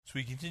As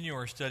we continue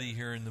our study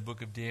here in the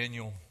book of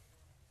Daniel,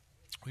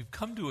 we've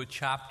come to a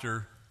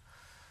chapter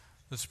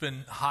that's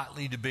been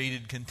hotly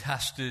debated,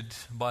 contested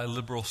by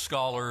liberal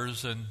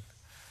scholars, and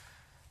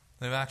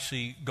they've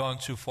actually gone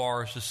so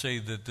far as to say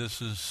that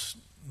this is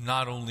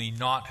not only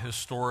not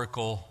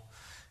historical,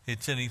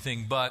 it's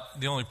anything but.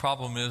 The only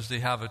problem is they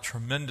have a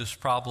tremendous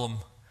problem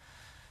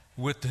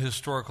with the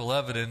historical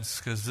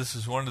evidence, because this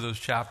is one of those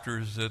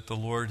chapters that the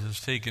Lord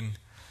has taken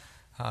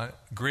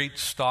great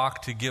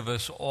stock to give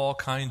us all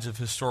kinds of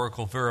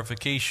historical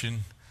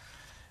verification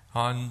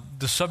on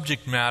the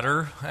subject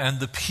matter and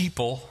the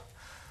people,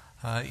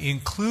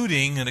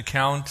 including an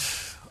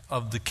account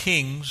of the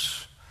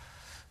kings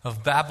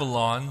of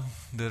Babylon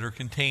that are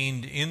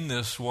contained in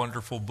this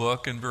wonderful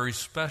book, and very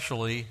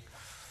especially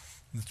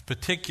this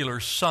particular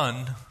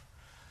son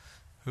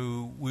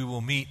who we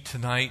will meet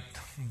tonight,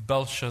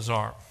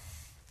 Belshazzar.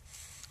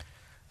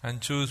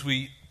 And so as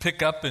we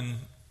pick up in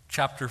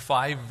chapter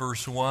 5,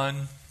 verse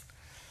 1,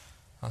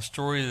 a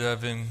story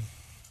that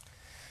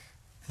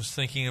was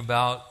thinking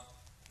about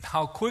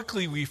how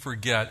quickly we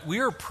forget. We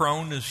are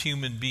prone as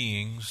human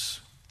beings,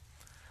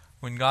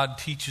 when God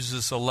teaches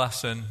us a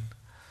lesson,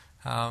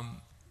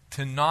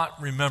 to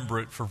not remember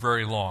it for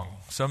very long.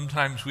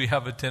 Sometimes we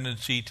have a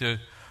tendency to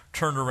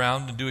turn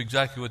around and do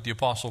exactly what the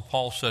Apostle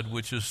Paul said,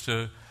 which is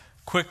to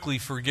quickly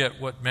forget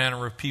what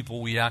manner of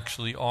people we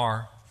actually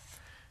are.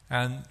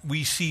 And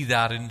we see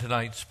that in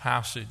tonight's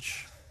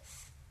passage.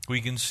 We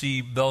can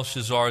see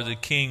Belshazzar, the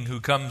king, who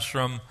comes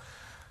from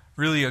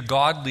really a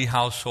godly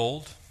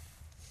household,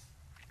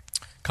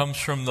 comes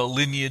from the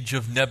lineage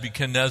of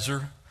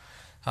Nebuchadnezzar,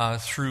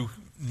 through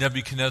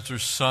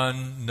Nebuchadnezzar's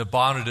son,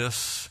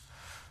 Nabonidus,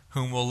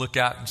 whom we'll look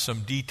at in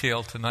some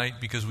detail tonight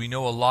because we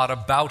know a lot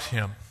about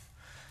him.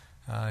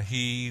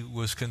 He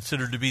was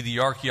considered to be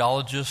the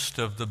archaeologist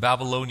of the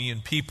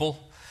Babylonian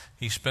people.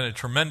 He spent a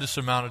tremendous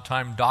amount of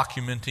time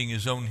documenting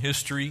his own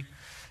history,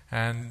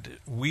 and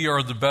we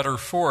are the better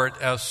for it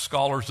as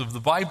scholars of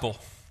the Bible,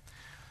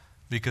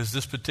 because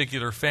this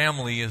particular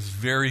family is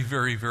very,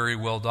 very, very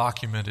well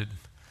documented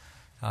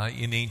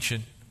in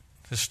ancient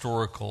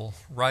historical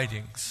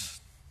writings.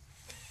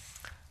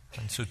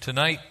 And so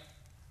tonight,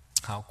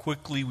 how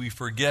quickly we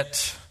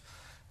forget.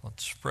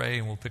 Let's pray,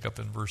 and we'll pick up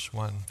in verse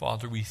 1.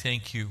 Father, we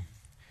thank you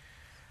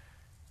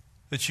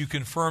that you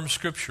confirm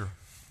Scripture.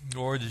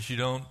 Lord, that you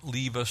don't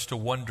leave us to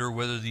wonder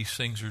whether these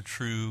things are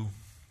true,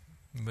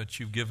 but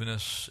you've given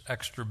us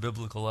extra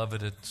biblical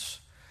evidence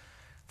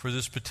for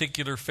this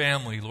particular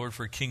family, Lord,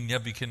 for King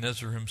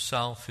Nebuchadnezzar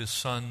himself, his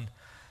son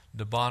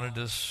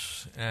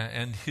Nabonidus,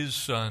 and his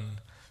son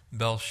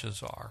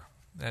Belshazzar.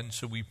 And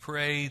so we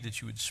pray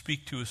that you would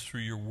speak to us through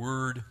your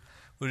word.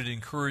 Would it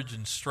encourage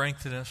and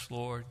strengthen us,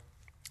 Lord?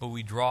 Will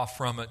we draw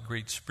from it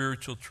great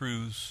spiritual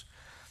truths?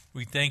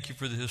 We thank you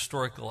for the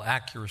historical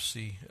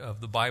accuracy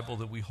of the Bible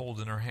that we hold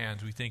in our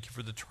hands. We thank you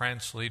for the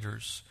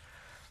translators,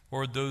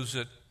 Lord, those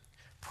that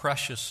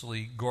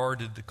preciously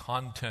guarded the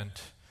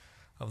content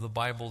of the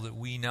Bible that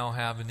we now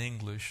have in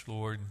English,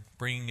 Lord,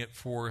 bringing it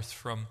forth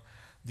from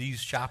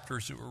these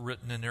chapters that were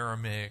written in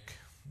Aramaic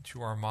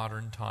to our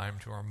modern time,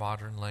 to our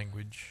modern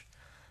language.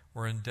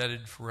 We're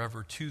indebted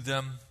forever to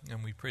them,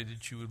 and we pray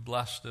that you would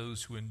bless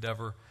those who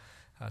endeavor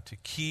to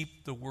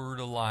keep the word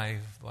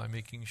alive by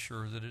making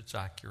sure that it's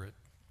accurate.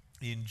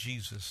 In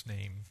Jesus'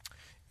 name,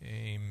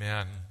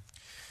 amen.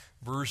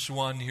 Verse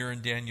 1 here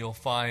in Daniel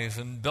 5,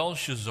 and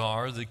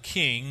Belshazzar the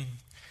king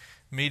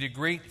made a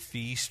great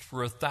feast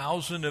for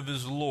 1,000 of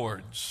his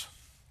lords.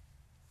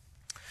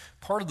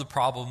 Part of the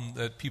problem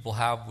that people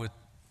have with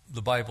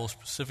the Bible,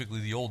 specifically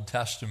the Old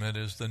Testament,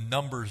 is the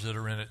numbers that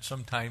are in it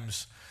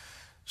sometimes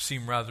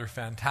seem rather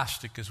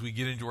fantastic. As we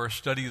get into our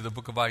study of the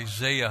book of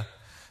Isaiah,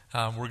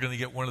 we're going to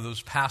get one of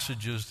those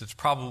passages that's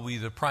probably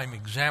the prime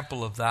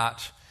example of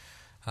that.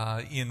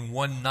 In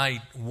one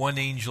night, one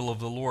angel of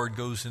the Lord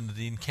goes into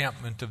the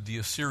encampment of the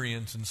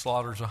Assyrians and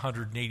slaughters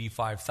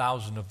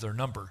 185,000 of their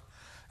number.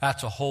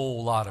 That's a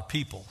whole lot of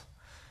people.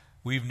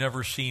 We've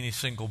never seen a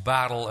single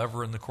battle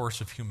ever in the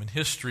course of human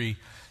history,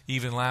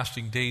 even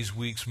lasting days,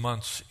 weeks,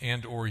 months,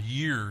 and or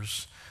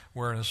years,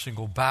 where in a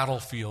single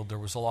battlefield there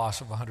was a loss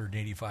of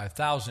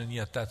 185,000,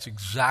 yet that's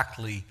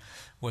exactly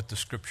what the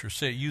scriptures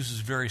say. It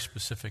uses very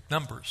specific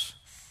numbers.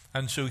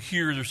 And so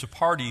here there's a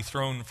party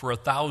thrown for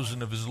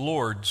 1,000 of his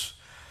lords.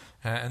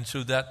 And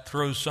so that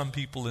throws some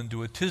people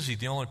into a tizzy.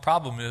 The only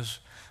problem is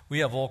we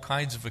have all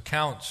kinds of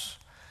accounts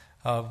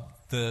of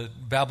the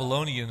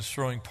Babylonians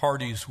throwing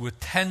parties with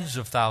tens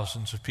of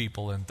thousands of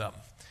people in them.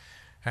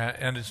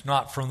 And it's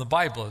not from the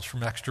Bible, it's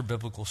from extra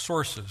biblical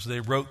sources. They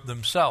wrote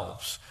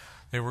themselves.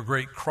 They were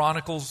great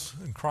chronicles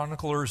and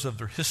chroniclers of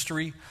their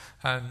history.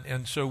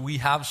 And so we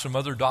have some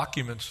other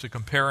documents to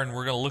compare, and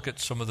we're going to look at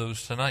some of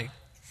those tonight.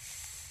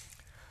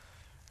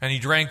 And he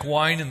drank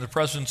wine in the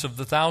presence of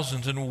the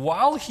thousands. And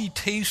while he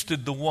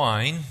tasted the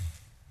wine,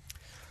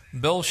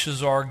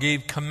 Belshazzar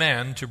gave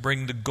command to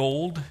bring the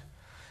gold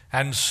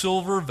and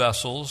silver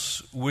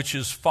vessels which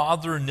his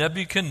father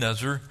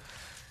Nebuchadnezzar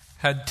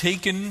had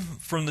taken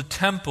from the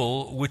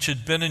temple which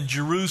had been in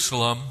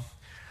Jerusalem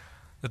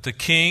that the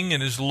king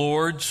and his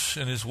lords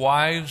and his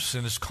wives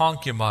and his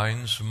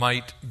concubines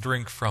might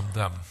drink from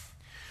them.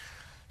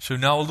 So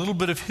now a little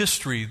bit of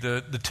history.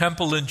 The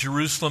temple in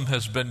Jerusalem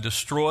has been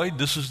destroyed.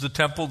 This is the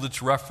temple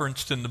that's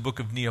referenced in the book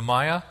of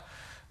Nehemiah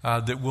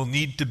that will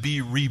need to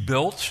be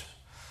rebuilt.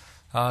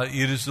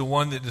 It is the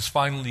one that is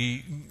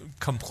finally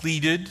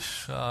completed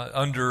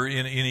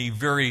in a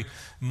very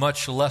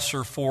much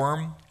lesser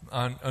form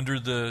under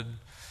the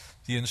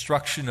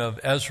instruction of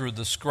Ezra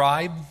the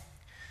scribe.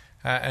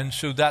 And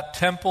so that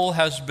temple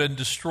has been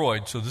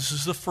destroyed. So this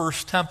is the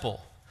first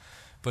temple.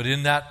 But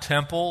in that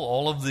temple,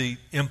 all of the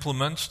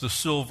implements, the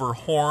silver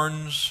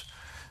horns,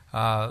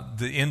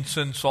 the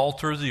incense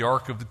altar, the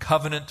Ark of the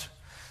Covenant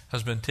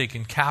has been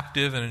taken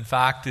captive. And in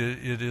fact,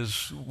 it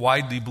is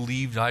widely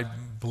believed, I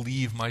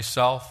believe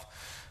myself,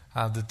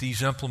 that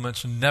these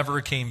implements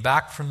never came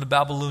back from the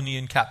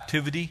Babylonian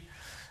captivity.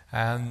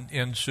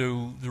 And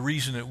so the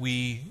reason that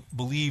we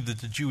believe that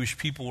the Jewish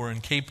people were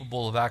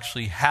incapable of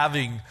actually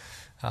having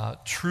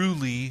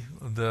truly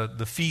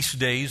the feast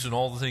days and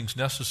all the things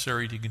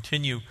necessary to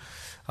continue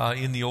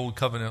in the Old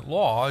Covenant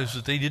law is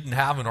that they didn't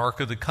have an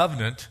Ark of the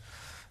Covenant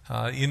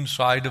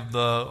inside of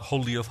the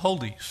Holy of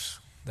Holies.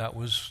 That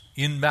was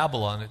in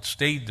Babylon. It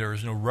stayed there.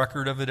 There's no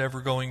record of it ever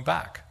going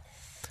back.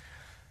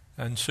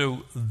 And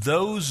so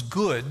those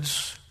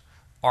goods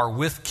are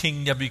with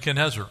King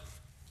Nebuchadnezzar.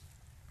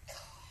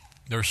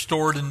 They're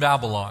stored in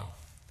Babylon.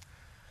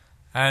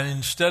 And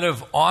instead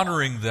of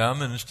honoring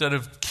them, and instead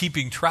of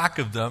keeping track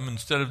of them,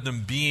 instead of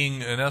them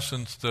being, in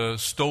essence, the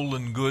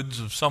stolen goods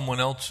of someone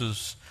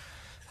else's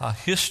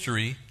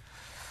history,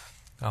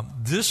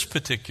 this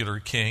particular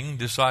king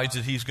decides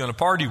that he's going to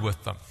party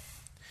with them.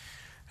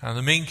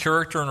 The main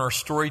character in our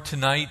story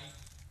tonight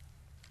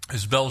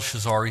is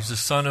Belshazzar. He's the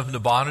son of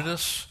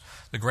Nabonidus,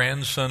 the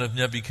grandson of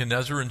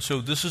Nebuchadnezzar. And so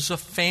this is a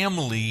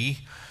family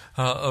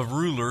of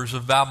rulers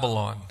of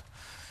Babylon.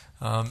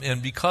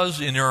 And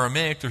because in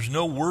Aramaic there's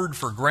no word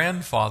for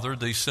grandfather,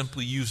 they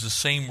simply use the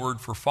same word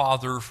for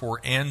father,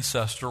 for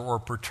ancestor or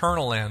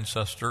paternal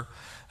ancestor.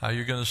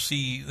 You're going to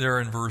see there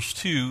in verse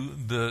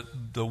 2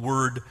 the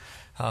word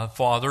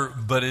father,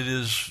 but it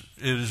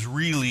is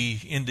really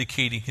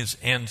indicating his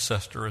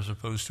ancestor as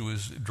opposed to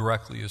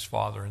directly his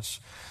father.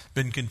 It's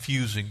been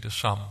confusing to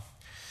some.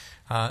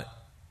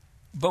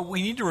 But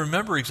we need to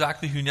remember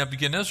exactly who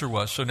Nebuchadnezzar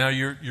was. So now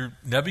you're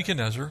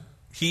Nebuchadnezzar.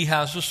 He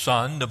has a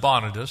son,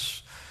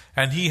 Nabonidus,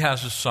 and he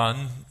has a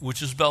son,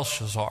 which is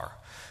Belshazzar.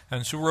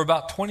 And so we're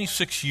about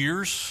 26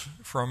 years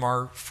from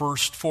our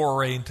first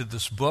foray into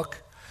this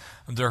book.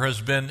 There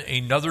has been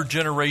another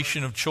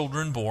generation of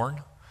children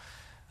born,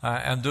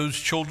 and those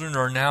children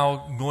are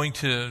now going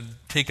to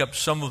take up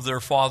some of their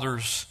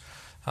father's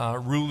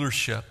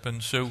rulership.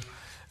 And so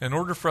in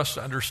order for us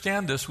to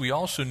understand this, we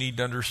also need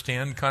to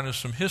understand kind of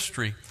some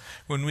history.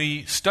 When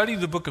we study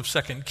the book of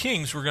 2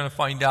 Kings, we're going to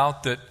find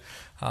out that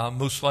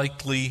most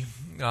likely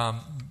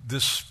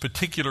this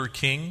particular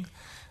king,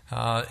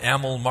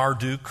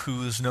 Amel-Marduk,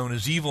 who is known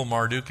as Evil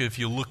Marduk, if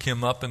you look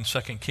him up in 2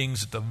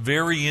 Kings at the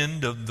very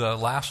end of the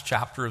last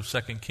chapter of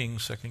 2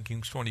 Kings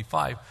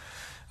 25,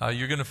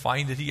 you're going to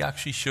find that he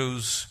actually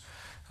shows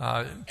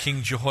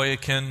King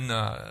Jehoiakim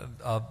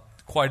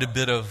quite a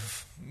bit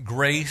of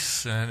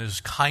grace and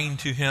is kind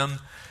to him.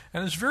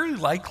 And it's very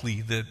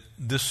likely that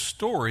this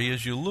story,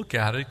 as you look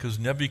at it, because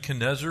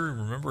Nebuchadnezzar,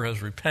 remember,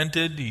 has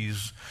repented.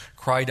 He's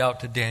cried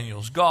out to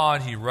Daniel's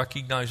God. He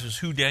recognizes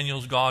who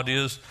Daniel's God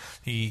is.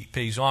 He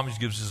pays homage,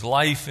 gives his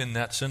life in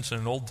that sense, in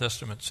an Old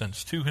Testament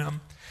sense, to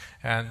him.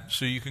 And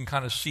so you can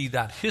kind of see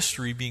that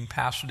history being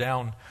passed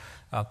down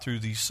through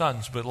these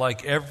sons. But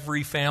like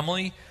every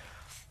family,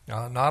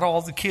 not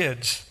all the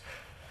kids.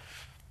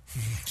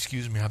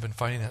 Excuse me, I've been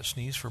fighting that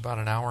sneeze for about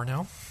an hour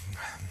now.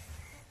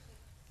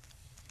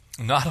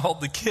 Not all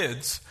the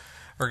kids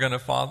are going to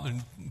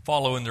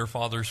follow in their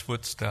father's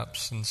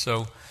footsteps. And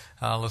so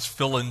let's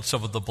fill in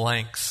some of the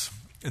blanks.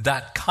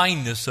 That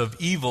kindness of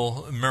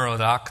evil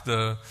Merodach,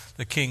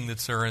 the king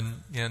that's there in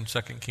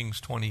 2 Kings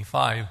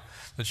 25,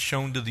 that's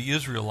shown to the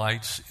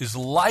Israelites, is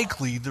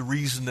likely the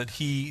reason that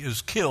he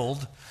is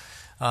killed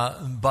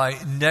by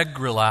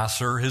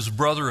Nerilassar, his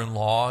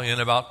brother-in-law, in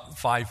about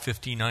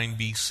 559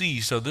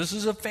 BC. So this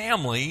is a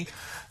family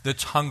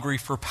that's hungry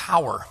for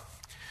power.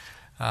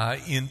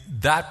 In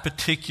that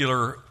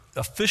particular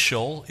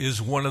official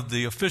is one of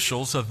the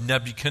officials of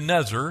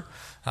Nebuchadnezzar.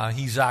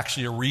 He's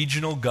actually a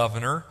regional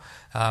governor.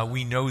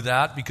 We know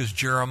that because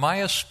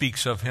Jeremiah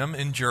speaks of him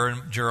in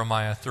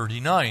Jeremiah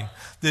 39.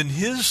 Then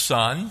his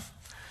son,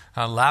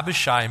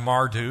 Labishai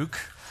Marduk,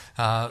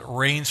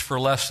 reigns for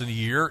less than a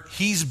year.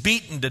 He's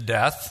beaten to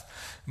death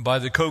by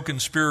the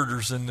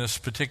co-conspirators in this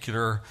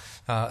particular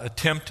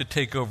attempt to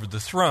take over the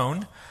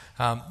throne.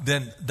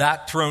 Then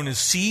that throne is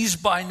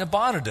seized by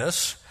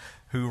Nabonidus,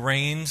 who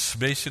reigns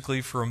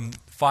basically from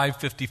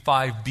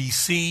 555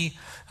 BC.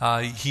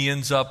 He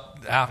ends up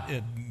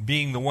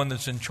being the one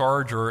that's in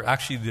charge, or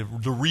actually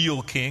the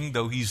real king,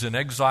 though he's in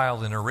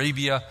exile in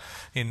Arabia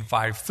in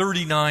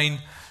 539.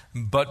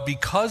 But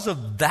because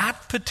of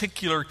that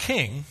particular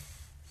king,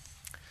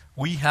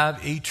 we have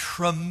a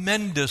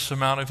tremendous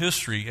amount of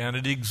history, and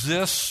it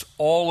exists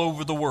all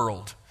over the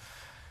world.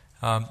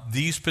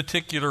 These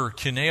particular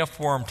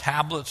cuneiform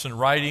tablets and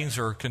writings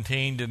are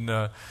contained in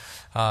the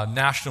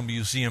National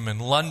Museum in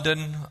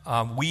London.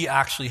 We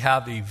actually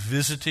have a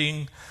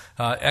visiting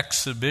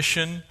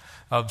exhibition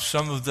of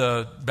some of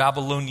the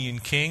Babylonian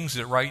kings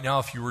that right now,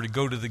 if you were to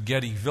go to the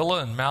Getty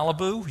Villa in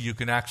Malibu, you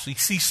can actually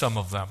see some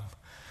of them.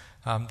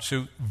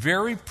 So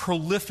very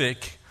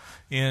prolific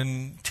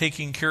in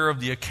taking care of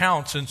the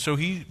accounts, and so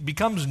he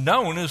becomes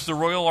known as the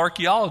royal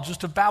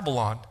archaeologist of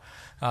Babylon.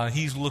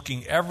 He's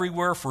looking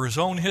everywhere for his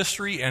own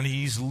history, and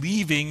he's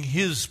leaving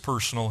his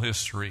personal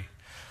history.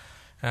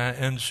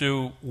 And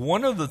so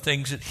one of the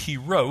things that he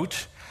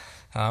wrote,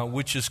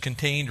 which is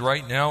contained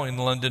right now in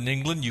London,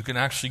 England, you can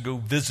actually go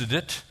visit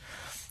it,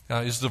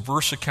 is the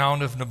verse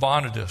account of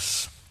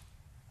Nabonidus.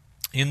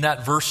 In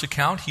that verse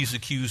account, he's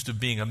accused of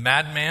being a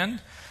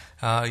madman.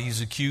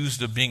 He's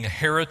accused of being a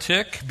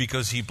heretic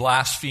because he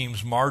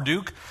blasphemes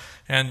Marduk.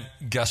 And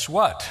guess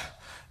what?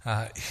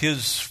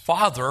 His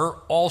father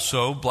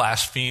also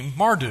blasphemed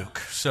Marduk.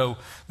 So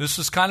this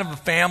is kind of a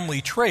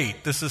family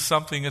trait. This is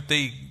something that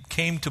they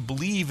came to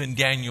believe in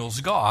Daniel's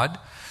God.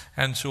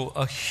 And so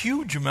a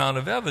huge amount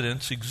of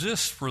evidence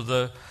exists for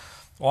the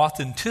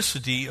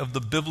authenticity of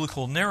the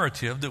biblical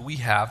narrative that we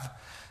have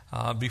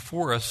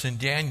before us in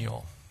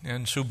Daniel.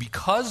 And so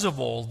because of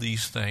all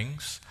these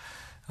things,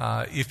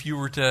 if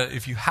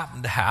you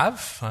happen to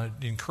have, I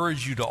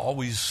encourage you to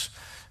always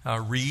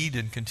read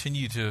and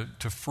continue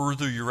to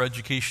further your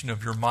education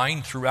of your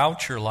mind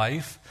throughout your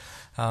life.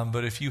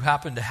 But if you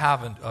happen to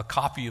have a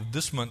copy of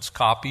this month's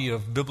copy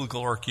of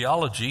Biblical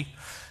Archaeology,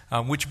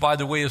 which, by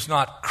the way, is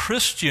not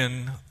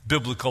Christian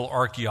biblical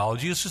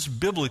archaeology, it's just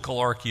biblical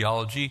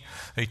archaeology.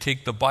 They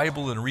take the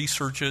Bible and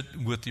research it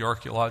with the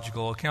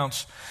archaeological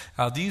accounts.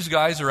 These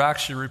guys are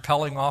actually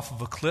rappelling off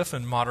of a cliff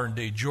in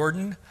modern-day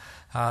Jordan.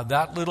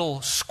 That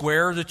little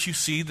square that you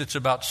see that's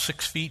about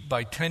 6 feet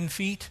by 10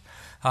 feet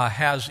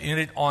has in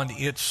it on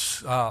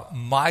its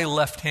my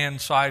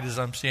left-hand side as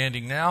I'm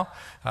standing now,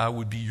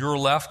 would be your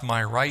left,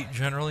 my right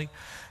generally.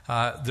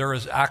 There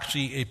is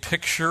actually a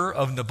picture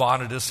of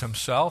Nabonidus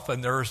himself,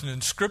 and there is an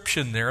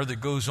inscription there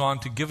that goes on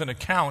to give an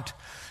account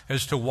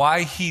as to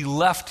why he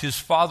left his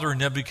father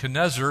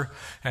Nebuchadnezzar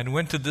and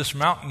went to this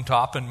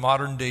mountaintop in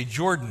modern-day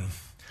Jordan.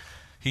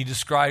 He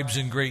describes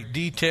in great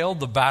detail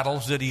the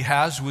battles that he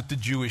has with the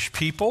Jewish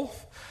people,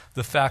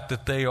 the fact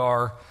that they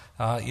are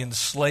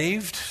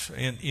enslaved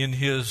in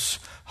his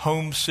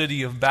home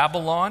city of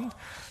Babylon.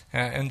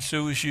 And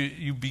so as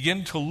you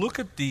begin to look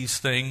at these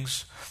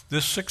things,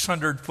 this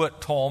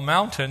 600-foot tall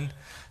mountain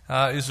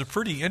is a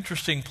pretty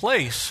interesting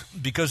place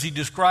because he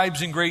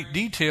describes in great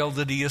detail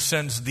that he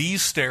ascends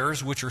these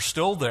stairs, which are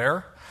still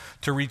there,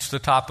 to reach the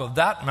top of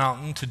that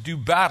mountain to do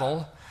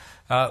battle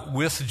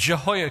with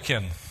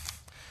Jehoiakim.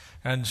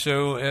 And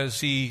so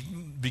as he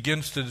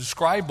begins to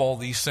describe all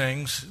these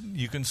things,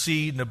 you can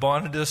see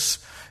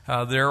Nabonidus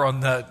there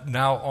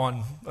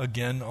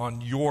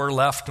on your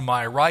left,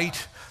 my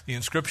right. The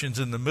inscription's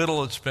in the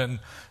middle. It's been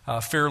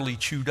fairly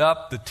chewed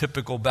up. The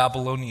typical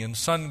Babylonian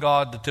sun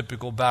god, the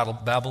typical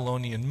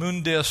Babylonian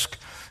moon disk.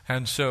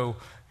 And so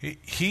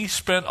he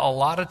spent a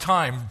lot of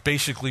time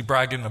basically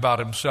bragging about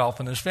himself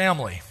and his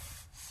family.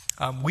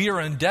 We are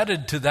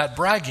indebted to that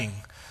bragging,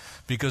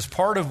 because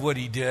part of what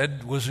he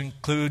did was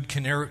include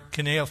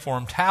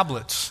cuneiform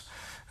tablets.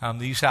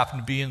 These happen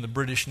to be in the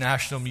British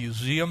National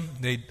Museum.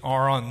 They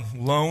are on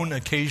loan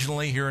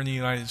occasionally here in the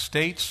United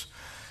States.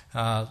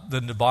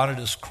 The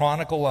Nabonidus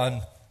Chronicle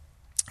on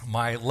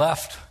my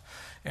left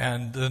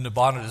and the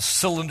Nabonidus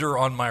Cylinder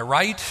on my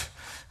right.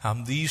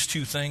 These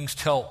two things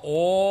tell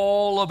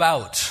all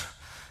about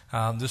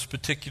this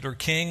particular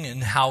king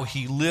and how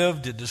he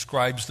lived. It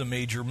describes the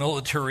major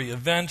military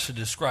events. It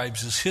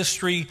describes his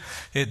history.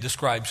 It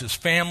describes his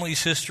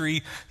family's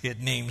history.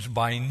 It names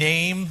by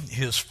name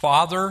his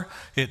father,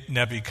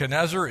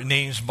 Nebuchadnezzar. It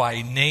names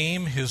by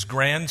name his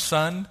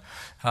grandson,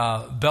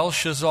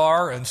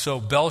 Belshazzar. And so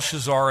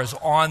Belshazzar is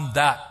on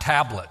that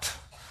tablet.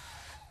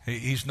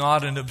 He's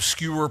not an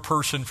obscure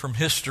person from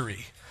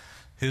history.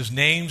 His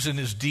names and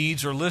his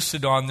deeds are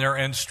listed on there,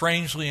 and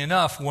strangely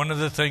enough, one of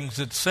the things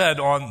that's said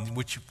on,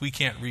 which we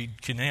can't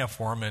read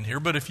cuneiform in here,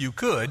 but if you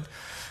could,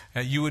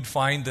 you would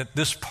find that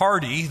this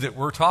party that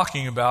we're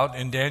talking about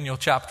in Daniel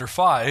chapter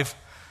 5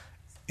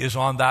 is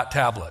on that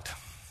tablet.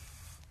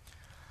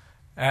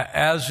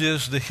 As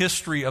is the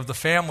history of the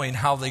family and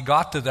how they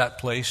got to that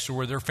place to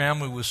where their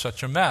family was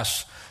such a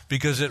mess,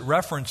 because it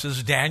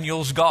references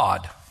Daniel's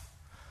God,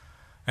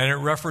 and it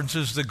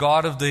references the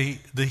God of the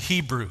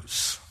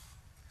Hebrews,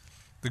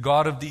 the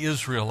God of the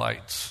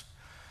Israelites.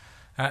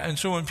 And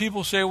so when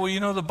people say,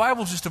 well, the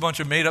Bible's just a bunch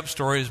of made-up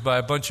stories by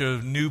a bunch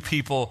of new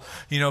people,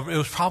 it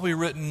was probably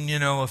written,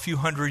 a few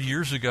hundred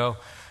years ago.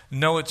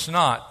 No, it's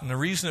not. And the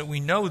reason that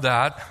we know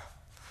that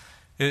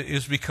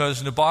is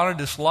because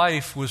Nabonidus'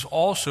 life was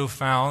also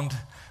found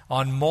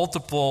on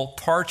multiple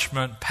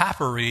parchment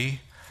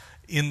papyri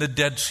in the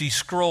Dead Sea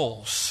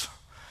Scrolls.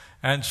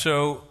 And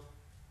so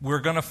we're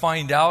going to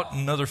find out in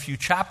another few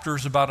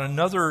chapters about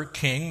another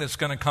king that's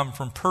going to come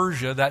from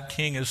Persia. That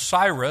king is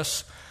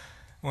Cyrus.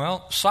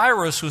 Well,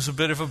 Cyrus was a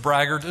bit of a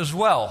braggart as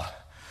well.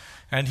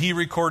 And he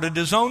recorded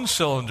his own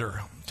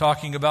cylinder,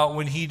 talking about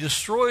when he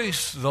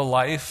destroys the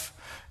life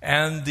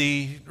and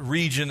the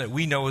region that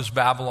we know as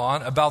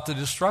Babylon, about the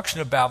destruction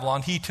of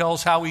Babylon. He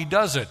tells how he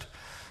does it.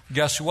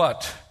 Guess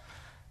what?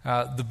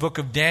 The book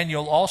of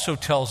Daniel also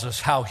tells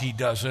us how he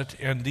does it,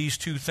 and these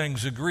two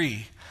things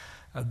agree.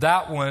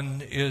 That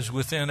one is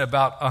within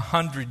about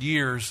 100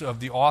 years of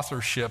the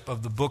authorship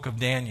of the book of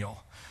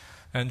Daniel.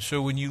 And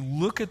so when you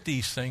look at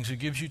these things, it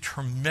gives you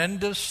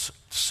tremendous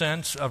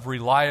sense of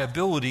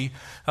reliability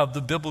of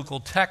the biblical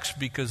text,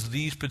 because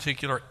these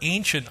particular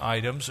ancient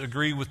items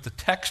agree with the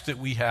text that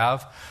we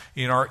have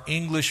in our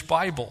English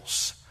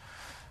Bibles.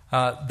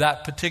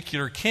 That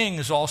particular king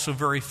is also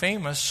very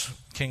famous,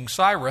 King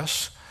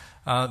Cyrus,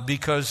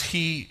 because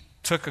he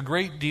took a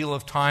great deal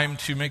of time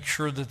to make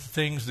sure that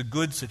the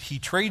goods that he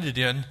traded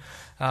in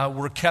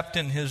were kept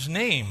in his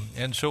name.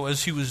 And so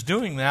as he was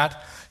doing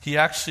that, he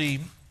actually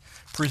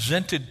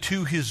presented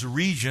to his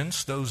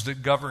regents, those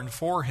that governed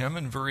for him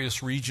in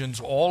various regions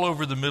all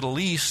over the Middle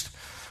East,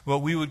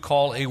 what we would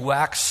call a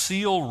wax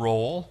seal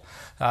roll.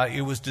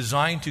 It was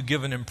designed to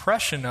give an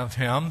impression of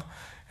him.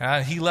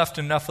 He left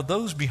enough of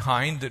those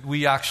behind that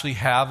we actually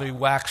have a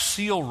wax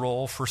seal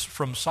roll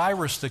from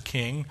Cyrus the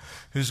king,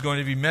 who's going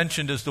to be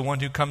mentioned as the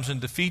one who comes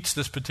and defeats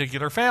this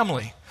particular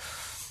family.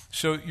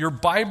 So your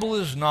Bible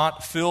is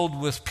not filled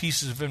with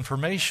pieces of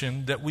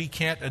information that we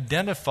can't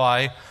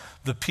identify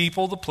the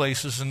people, the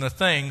places, and the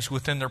things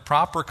within their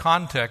proper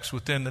context,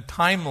 within the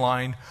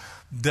timeline,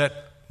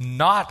 that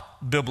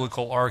not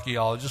biblical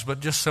archaeologists, but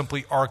just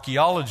simply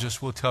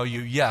archaeologists will tell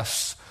you,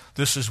 yes,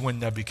 this is when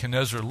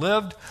Nebuchadnezzar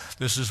lived,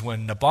 this is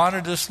when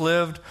Nabonidus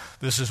lived,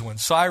 this is when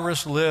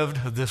Cyrus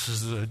lived, this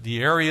is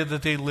the area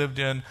that they lived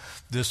in,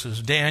 this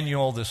is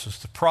Daniel, this is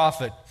the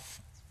prophet.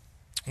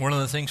 One of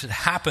the things that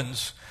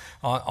happens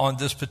on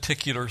this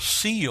particular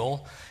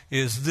seal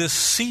is this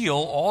seal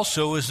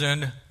also is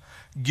then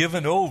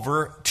given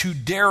over to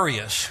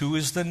Darius, who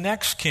is the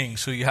next king.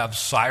 So you have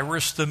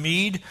Cyrus the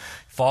Mede,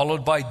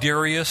 followed by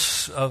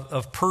Darius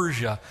of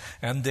Persia,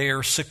 and they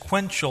are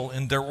sequential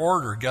in their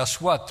order. Guess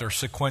what? They're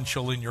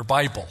sequential in your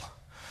Bible.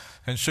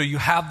 And so you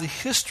have the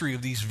history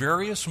of these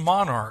various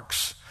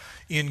monarchs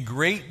in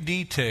great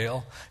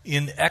detail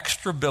in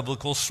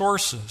extra-biblical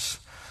sources.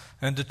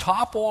 And to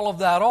top all of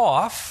that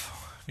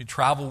off, you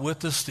travel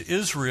with us to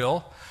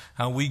Israel,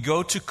 and we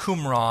go to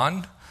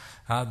Qumran.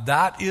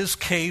 That is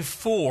Cave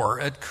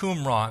 4 at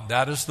Qumran.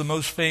 That is the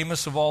most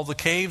famous of all the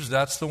caves.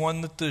 That's the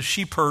one that the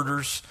sheep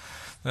herders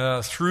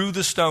threw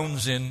the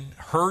stones in,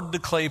 heard the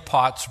clay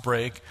pots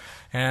break,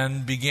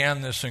 and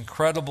began this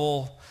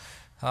incredible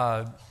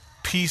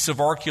piece of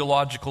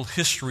archaeological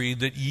history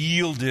that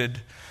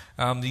yielded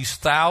these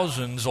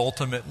thousands,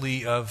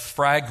 ultimately, of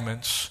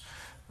fragments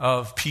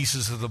of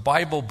pieces of the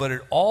Bible. But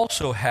it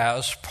also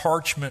has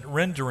parchment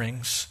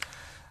renderings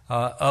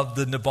of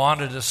the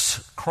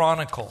Nabonidus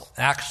Chronicle,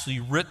 actually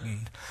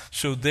written.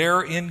 So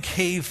there in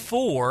Cave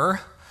 4,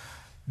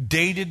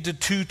 dated to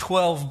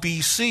 212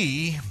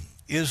 BC,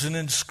 is an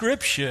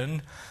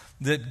inscription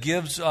that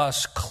gives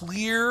us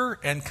clear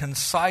and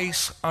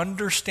concise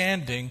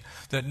understanding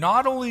that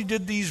not only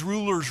did these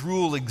rulers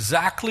rule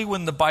exactly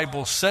when the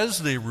Bible says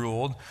they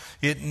ruled,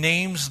 it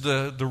names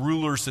the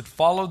rulers that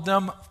followed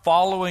them,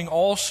 following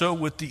also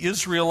with the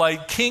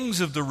Israelite kings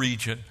of the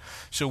region.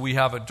 So we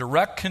have a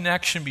direct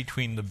connection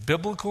between the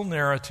biblical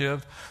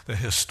narrative, the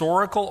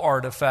historical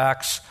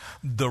artifacts,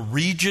 the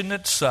region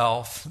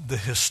itself, the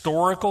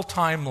historical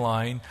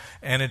timeline,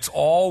 and it's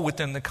all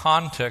within the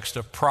context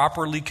of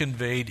properly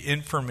conveyed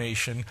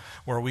information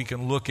where we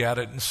can look at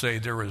it and say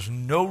there is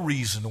no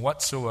reason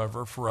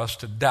whatsoever for us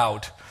to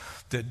doubt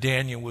that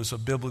Daniel was a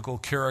biblical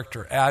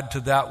character. Add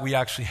to that, we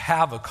actually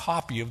have a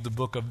copy of the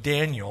book of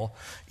Daniel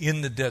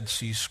in the Dead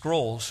Sea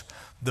Scrolls.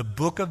 The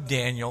book of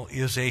Daniel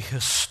is a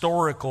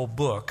historical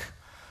book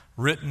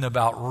written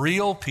about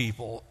real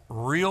people,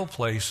 real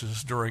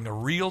places, during a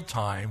real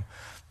time,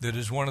 that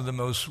is one of the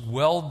most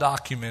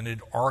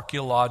well-documented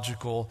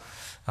archaeological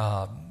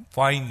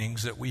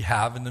findings that we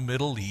have in the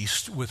Middle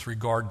East with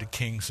regard to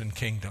kings and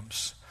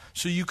kingdoms.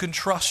 So you can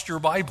trust your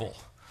Bible.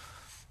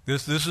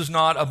 This is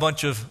not a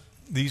bunch of,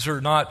 these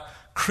are not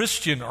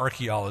Christian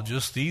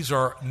archaeologists. These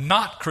are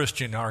not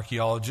Christian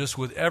archaeologists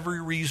with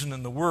every reason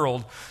in the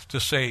world to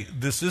say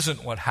this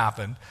isn't what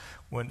happened,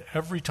 when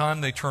every time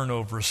they turn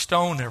over a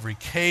stone, every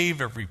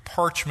cave, every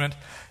parchment,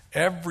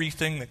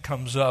 everything that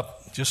comes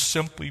up just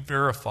simply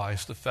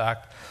verifies the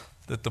fact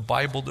that the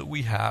Bible that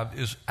we have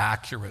is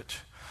accurate.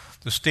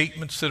 The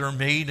statements that are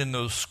made in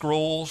those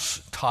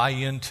scrolls tie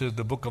into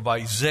the book of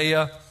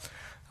Isaiah.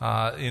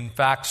 In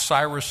fact,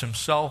 Cyrus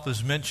himself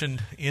is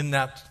mentioned in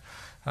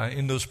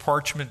those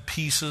parchment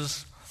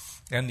pieces.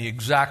 And the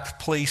exact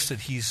place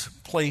that he's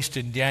placed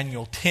in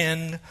Daniel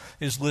 10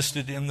 is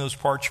listed in those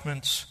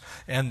parchments.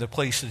 And the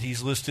place that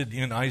he's listed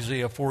in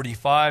Isaiah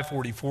 45,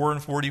 44,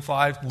 and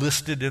 45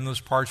 listed in those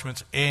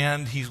parchments.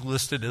 And he's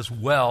listed as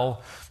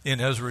well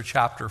in Ezra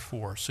chapter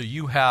 4. So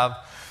you have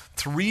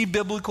 3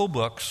 biblical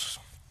books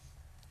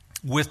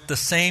with the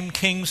same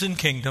kings and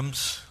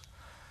kingdoms,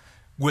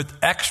 with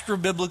extra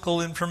biblical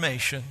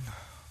information,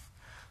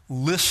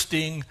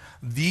 listing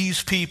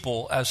these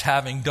people as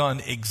having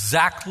done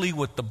exactly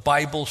what the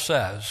Bible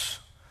says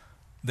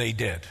they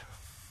did.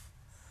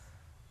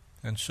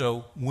 And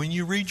so when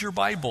you read your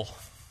Bible,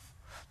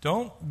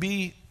 don't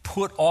be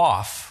put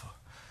off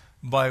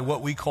by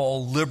what we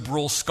call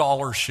liberal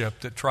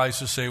scholarship that tries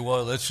to say,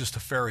 well, that's just a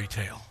fairy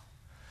tale.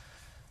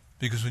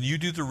 Because when you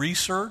do the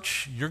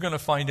research, you're going to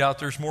find out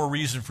there's more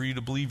reason for you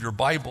to believe your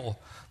Bible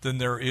than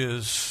there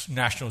is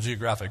National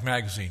Geographic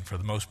magazine for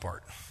the most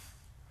part.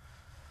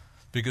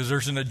 Because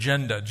there's an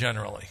agenda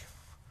generally.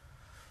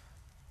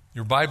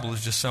 Your Bible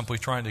is just simply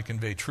trying to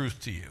convey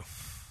truth to you.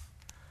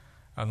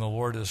 And the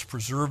Lord has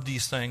preserved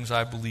these things,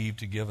 I believe,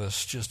 to give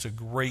us just a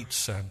great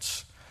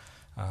sense.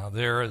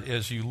 There,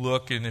 as you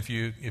look, and if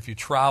you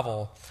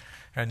travel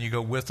and you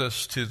go with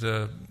us to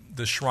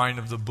the shrine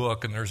of the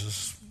book, and there's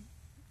this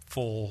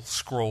full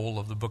scroll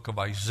of the book of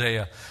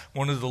Isaiah.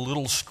 One of the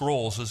little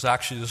scrolls is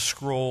actually the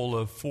scroll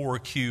of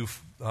 4Q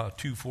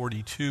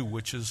 242,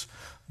 which is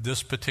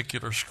this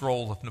particular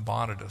scroll of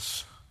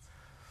Nabonidus.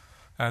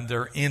 And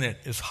there in it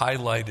is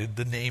highlighted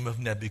the name of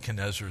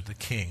Nebuchadnezzar, the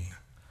king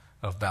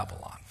of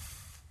Babylon.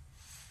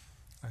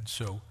 And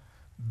so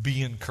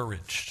be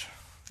encouraged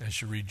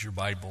as you read your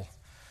Bible.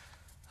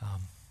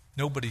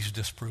 Nobody's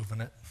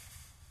disproven it.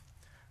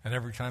 And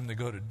every time they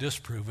go to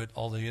disprove it,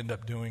 all they end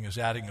up doing is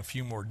adding a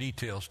few more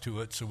details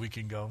to it so we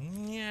can go,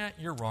 yeah,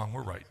 you're wrong,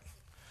 we're right.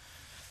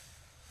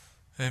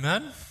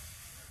 Amen?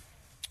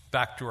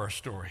 Back to our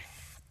story.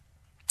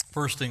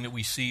 First thing that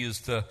we see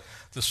is the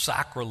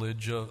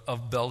sacrilege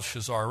of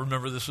Belshazzar.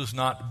 Remember, this is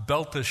not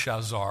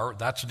Belteshazzar,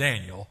 that's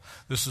Daniel.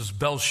 This is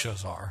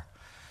Belshazzar,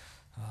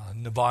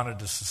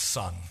 Nabonidus'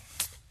 son.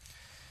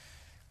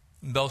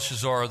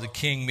 Belshazzar, the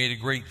king, made a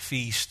great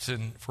feast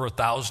for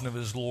 1,000 of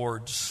his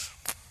lords.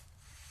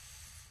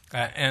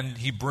 And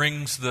he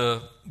brings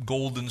the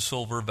gold and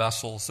silver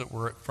vessels that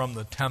were from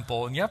the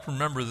temple. And you have to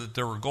remember that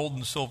there were gold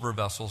and silver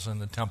vessels in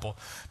the temple.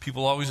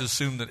 People always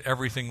assumed that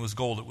everything was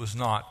gold. It was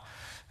not.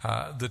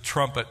 The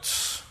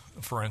trumpets,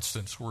 for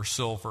instance, were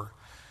silver.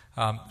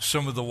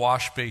 Some of the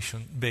wash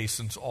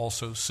basins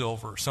also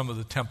silver. Some of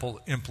the temple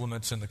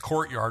implements in the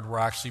courtyard were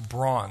actually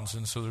bronze.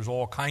 And so there's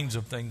all kinds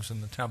of things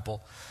in the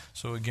temple.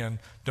 So again,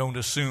 don't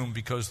assume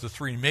because the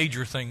 3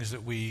 major things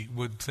that we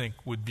would think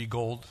would be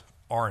gold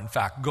are in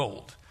fact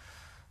gold.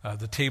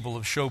 The table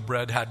of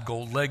showbread had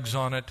gold legs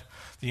on it.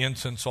 The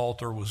incense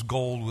altar was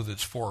gold with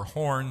its 4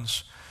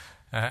 horns.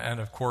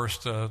 And of course,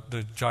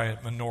 the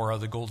giant menorah,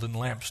 the golden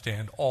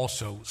lampstand,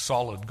 also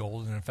solid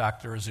gold. And in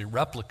fact, there is a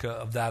replica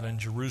of that in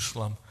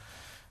Jerusalem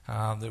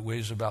that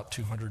weighs about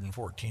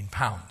 214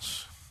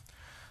 pounds.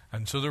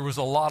 And so there was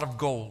a lot of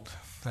gold.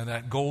 And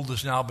that gold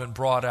has now been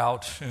brought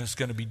out and it's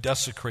going to be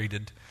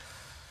desecrated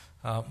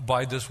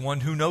by this one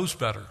who knows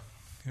better,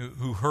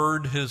 who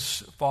heard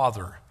his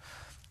father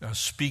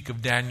speak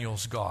of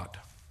Daniel's God.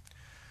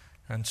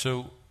 And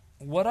so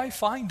what I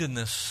find in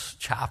this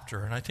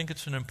chapter, and I think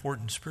it's an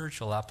important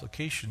spiritual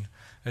application,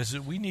 is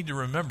that we need to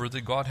remember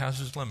that God has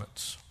his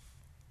limits.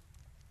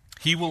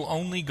 He will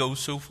only go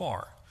so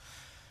far.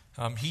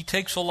 He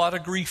takes a lot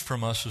of grief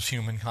from us as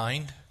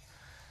humankind,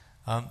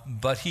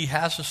 but he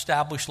has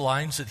established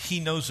lines that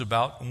he knows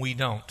about and we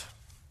don't.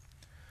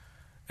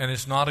 And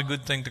it's not a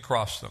good thing to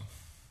cross them,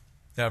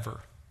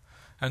 ever.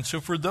 And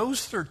so for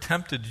those that are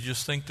tempted to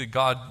just think that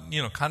God,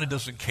 kind of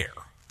doesn't care,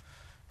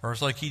 or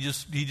it's like he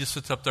just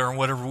sits up there and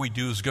whatever we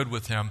do is good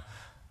with him,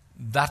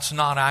 that's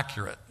not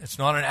accurate. It's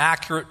not an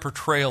accurate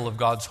portrayal of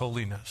God's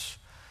holiness.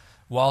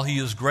 While he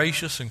is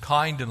gracious and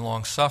kind and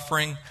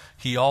long-suffering,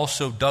 he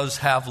also does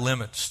have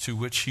limits to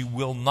which he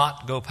will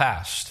not go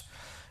past,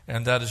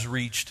 and that is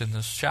reached in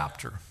this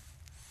chapter.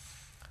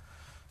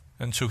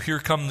 And so here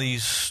come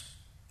these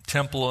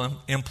temple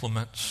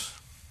implements.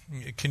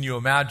 Can you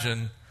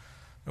imagine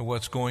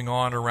what's going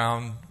on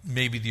around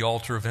maybe the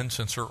altar of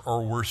incense,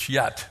 or worse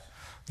yet,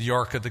 the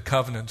Ark of the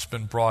Covenant's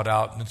been brought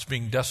out and it's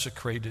being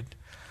desecrated.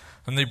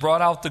 And they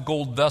brought out the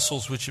gold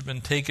vessels which had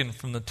been taken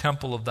from the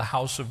temple of the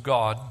house of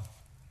God,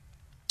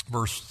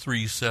 verse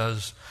 3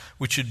 says,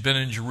 which had been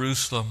in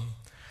Jerusalem.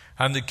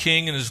 And the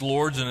king and his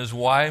lords and his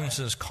wives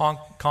and his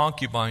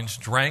concubines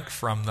drank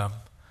from them.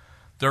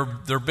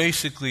 They're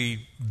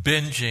basically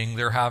binging,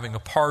 they're having a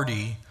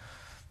party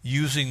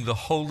using the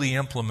holy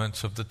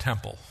implements of the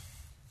temple.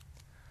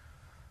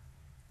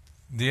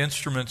 The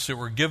instruments that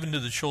were given to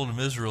the children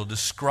of Israel,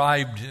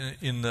 described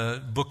in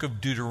the book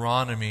of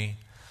Deuteronomy,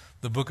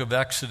 the book of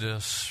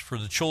Exodus, for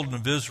the children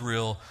of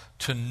Israel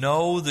to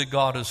know that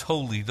God is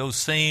holy, those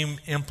same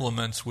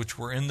implements which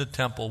were in the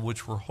temple,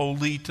 which were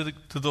holy to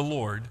the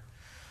Lord,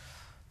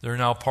 they're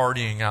now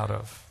partying out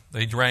of.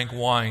 They drank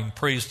wine,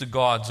 praised the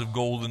gods of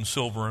gold and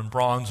silver and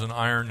bronze and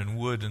iron and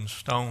wood and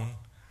stone.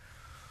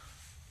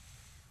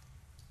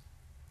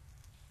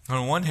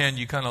 On one hand,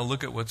 you kind of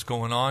look at what's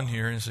going on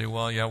here and say,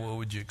 well, yeah, what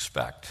would you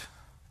expect?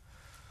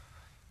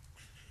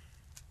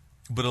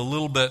 But a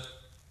little bit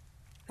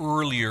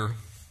earlier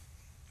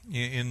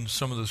in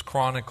some of those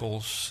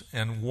chronicles,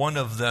 and one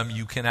of them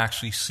you can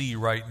actually see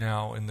right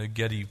now in the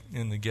Getty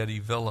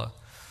Villa.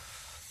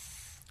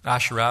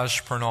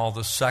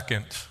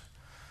 Ashurnasirpal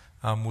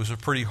II was a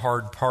pretty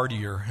hard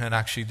partier, and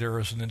actually there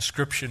is an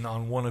inscription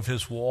on one of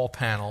his wall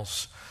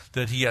panels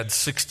that he had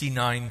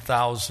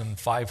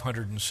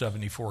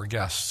 69,574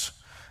 guests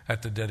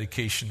at the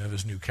dedication of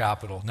his new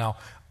capital. Now,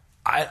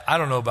 I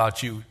don't know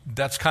about you,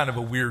 that's kind of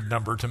a weird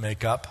number to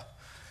make up.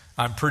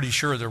 I'm pretty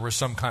sure there was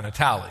some kind of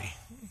tally.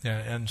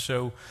 And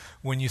so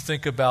when you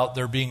think about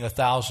there being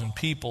 1,000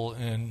 people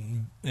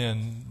in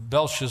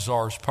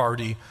Belshazzar's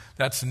party,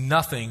 that's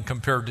nothing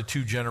compared to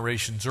 2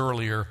 generations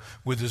earlier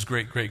with his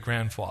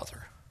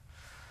great-great-grandfather.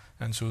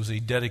 And so it was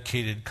a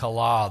dedicated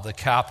Calah, the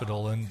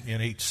capital, in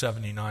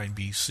 879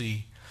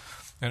 BC.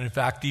 And in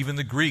fact, even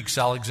the Greeks,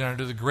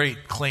 Alexander the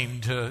Great,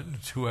 claimed to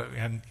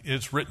and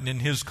it's written in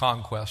his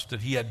conquest,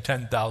 that he had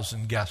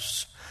 10,000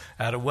 guests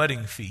at a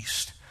wedding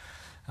feast.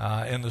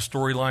 And the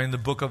storyline, the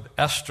book of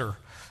Esther,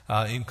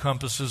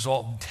 encompasses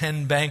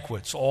 10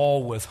 banquets,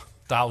 all with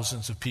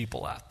thousands of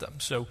people at them.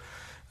 So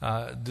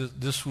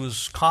this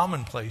was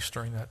commonplace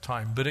during that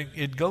time. But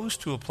it goes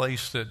to a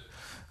place that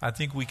I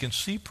think we can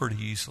see pretty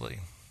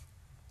easily.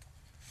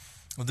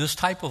 This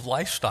type of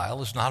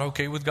lifestyle is not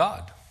okay with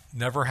God.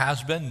 Never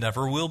has been,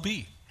 never will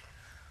be.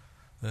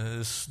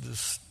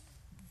 This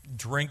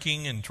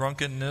drinking and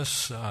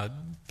drunkenness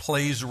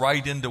plays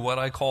right into what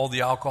I call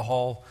the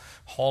alcohol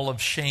hall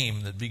of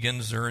shame that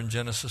begins there in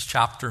Genesis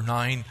chapter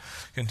 9,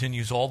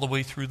 continues all the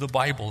way through the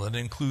Bible. It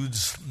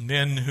includes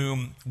men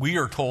whom we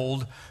are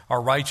told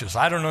are righteous.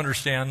 I don't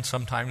understand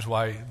sometimes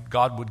why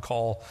God would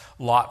call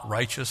Lot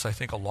righteous. I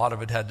think a lot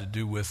of it had to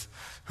do with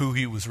who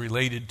he was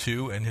related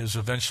to and his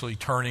eventually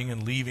turning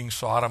and leaving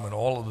Sodom and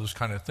all of those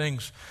kind of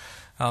things.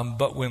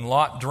 But when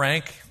Lot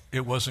drank,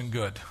 it wasn't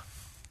good.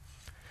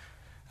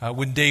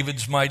 When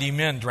David's mighty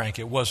men drank,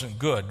 it wasn't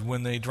good.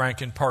 When they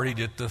drank and partied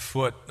at the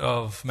foot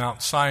of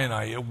Mount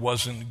Sinai, it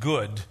wasn't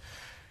good.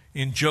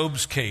 In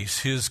Job's case,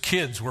 his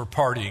kids were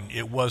partying.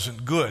 It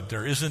wasn't good.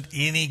 There isn't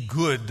any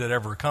good that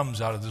ever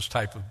comes out of this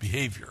type of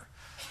behavior.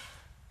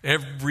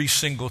 Every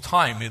single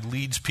time it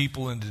leads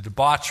people into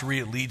debauchery.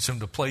 It leads them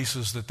to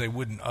places that they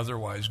wouldn't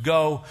otherwise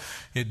go.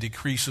 It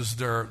decreases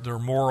their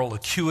moral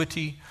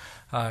acuity.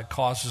 It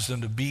causes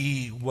them to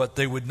be what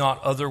they would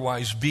not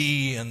otherwise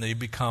be, and they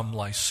become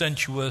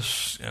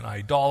licentious and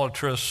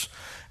idolatrous,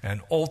 and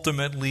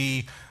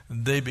ultimately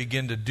they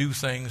begin to do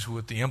things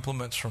with the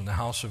implements from the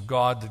house of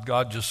God that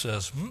God just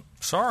says,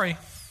 sorry,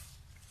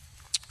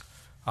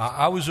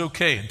 I was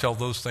okay until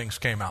those things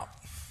came out.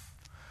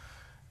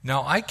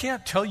 Now, I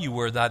can't tell you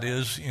where that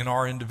is in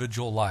our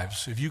individual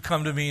lives. If you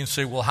come to me and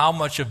say, well, how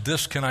much of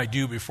this can I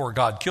do before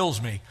God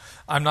kills me?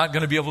 I'm not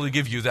going to be able to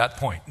give you that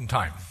point in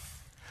time.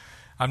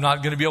 I'm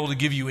not going to be able to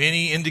give you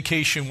any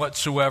indication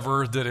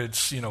whatsoever that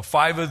it's,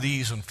 5 of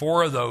these and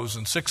 4 of those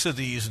and 6 of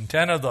these and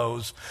 10 of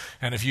those,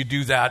 and if you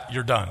do that,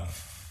 you're done.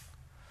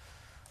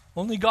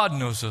 Only God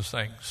knows those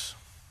things.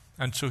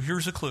 And so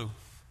here's a clue.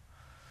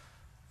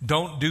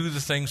 Don't do the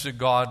things that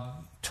God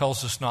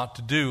tells us not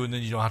to do, and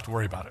then you don't have to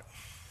worry about it.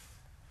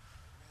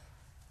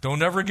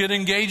 Don't ever get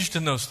engaged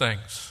in those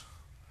things.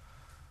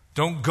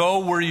 Don't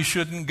go where you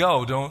shouldn't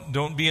go.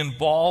 Don't be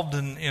involved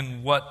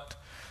in what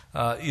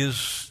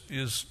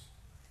is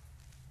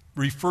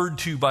referred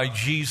to by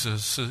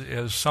Jesus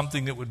as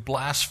something that would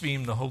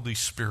blaspheme the Holy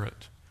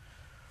Spirit.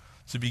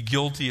 To be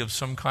guilty of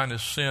some kind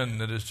of sin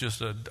that is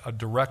just a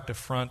direct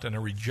affront and a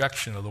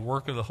rejection of the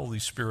work of the Holy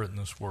Spirit in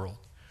this world.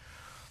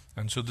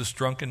 And so this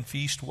drunken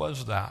feast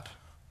was that.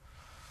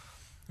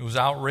 It was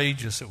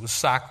outrageous. It was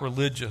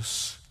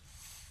sacrilegious.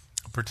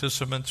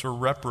 Participants are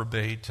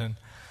reprobate. And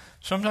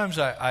sometimes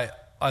I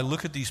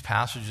look at these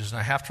passages and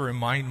I have to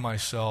remind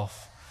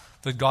myself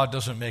that God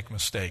doesn't make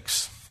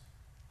mistakes.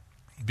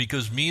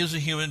 Because me as a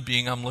human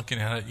being, I'm looking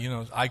at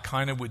it, I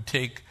kind of would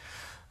take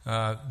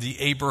the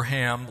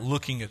Abraham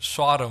looking at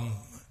Sodom,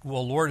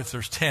 well, Lord, if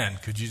there's 10,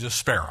 could you just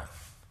spare them?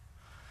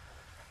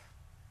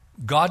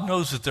 God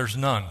knows that there's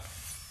none.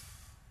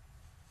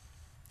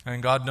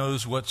 And God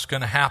knows what's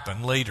going to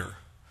happen later.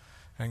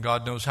 And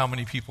God knows how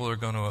many people are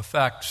going to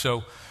affect.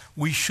 So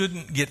we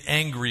shouldn't get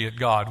angry at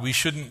God. We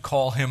shouldn't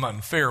call him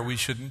unfair. We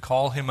shouldn't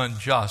call him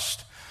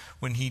unjust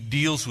when he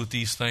deals with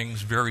these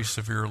things very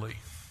severely.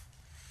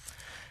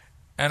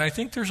 And I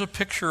think there's a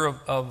picture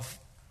of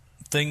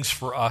things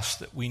for us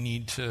that we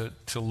need to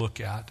look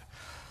at.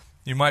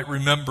 You might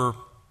remember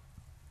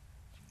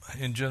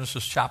in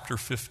Genesis chapter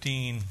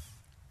 15,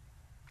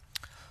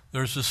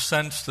 there's a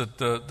sense that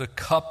the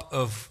cup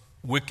of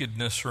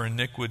wickedness or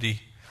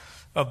iniquity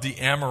of the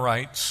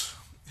Amorites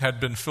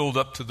had been filled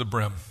up to the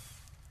brim.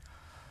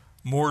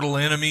 Mortal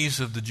enemies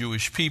of the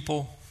Jewish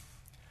people.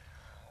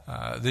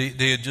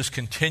 They had just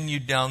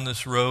continued down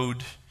this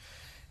road.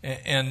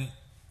 And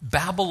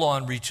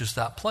Babylon reaches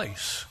that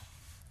place.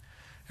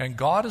 And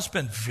God has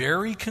been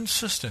very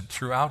consistent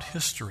throughout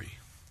history.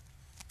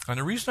 And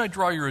the reason I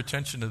draw your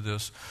attention to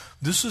this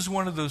is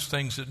one of those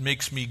things that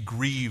makes me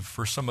grieve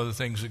for some of the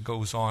things that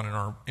goes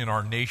on in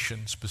our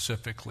nation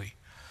specifically.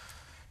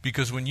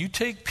 Because when you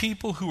take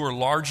people who are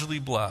largely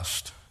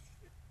blessed,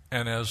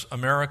 and as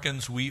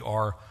Americans we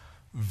are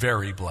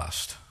very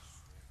blessed,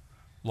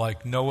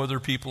 like no other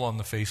people on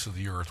the face of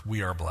the earth,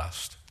 we are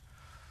blessed.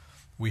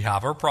 We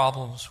have our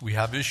problems, we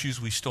have issues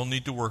we still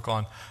need to work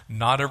on.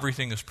 Not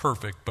everything is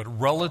perfect, but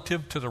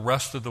relative to the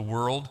rest of the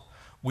world,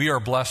 we are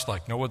blessed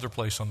like no other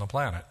place on the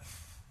planet.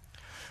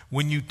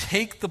 When you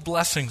take the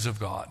blessings of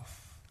God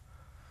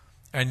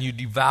and you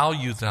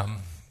devalue them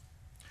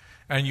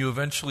and you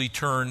eventually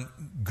turn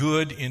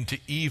good into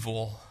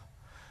evil,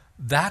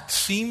 that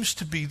seems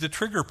to be the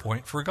trigger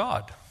point for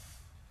God.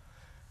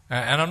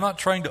 And I'm not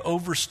trying to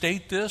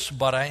overstate this,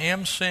 but I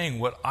am saying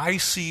what I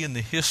see in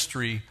the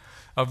history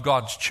of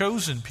God's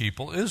chosen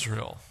people,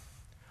 Israel.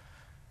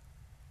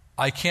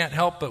 I can't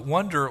help but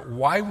wonder,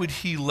 why would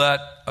he let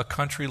a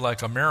country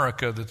like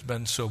America that's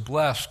been so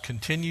blessed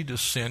continue to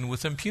sin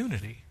with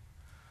impunity?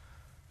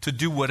 To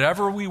do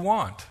whatever we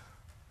want.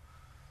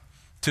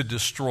 To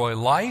destroy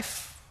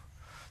life,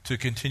 to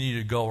continue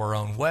to go our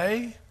own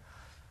way,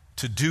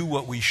 to do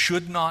what we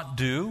should not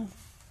do.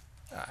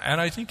 And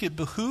I think it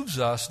behooves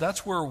us,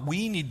 that's where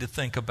we need to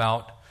think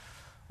about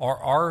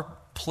our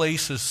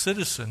place as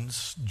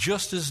citizens,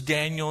 just as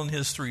Daniel and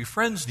his three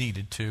friends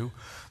needed to.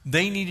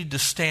 They needed to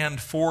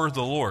stand for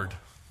the Lord.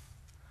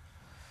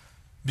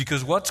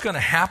 Because what's going to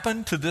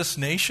happen to this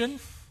nation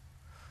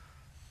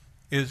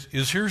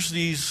is here's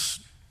these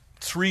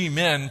three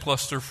men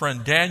plus their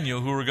friend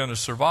Daniel who are going to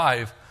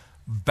survive.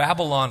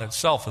 Babylon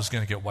itself is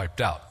going to get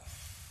wiped out.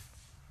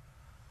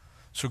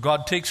 So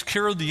God takes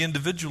care of the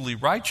individually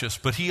righteous,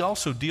 but he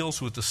also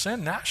deals with the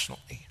sin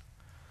nationally.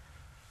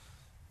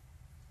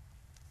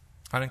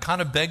 And it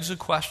kind of begs a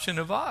question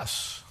of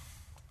us.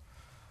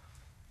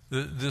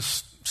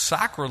 This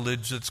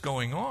sacrilege that's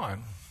going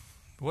on,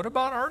 what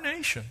about our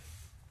nation?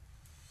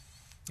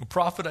 The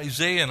prophet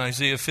Isaiah in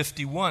Isaiah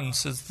 51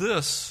 says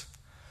this,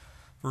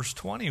 verse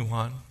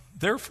 21,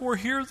 "Therefore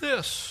hear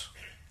this,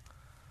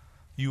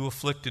 you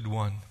afflicted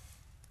one,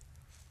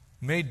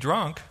 made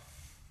drunk,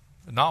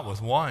 but not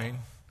with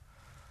wine.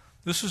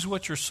 This is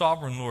what your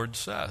sovereign Lord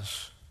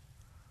says.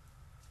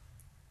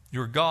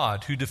 Your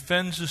God, who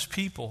defends his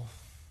people.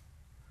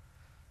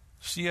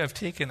 See, I've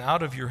taken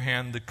out of your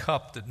hand the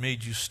cup that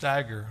made you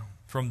stagger.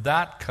 From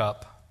that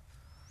cup,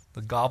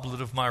 the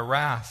goblet of my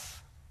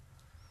wrath,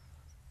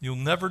 you'll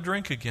never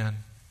drink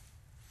again.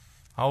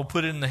 I will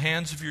put it in the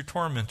hands of your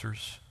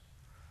tormentors,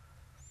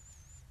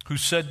 who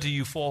said to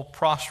you, fall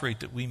prostrate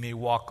that we may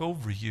walk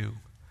over you,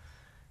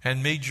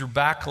 and made your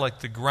back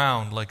like the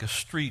ground, like a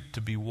street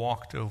to be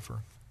walked over."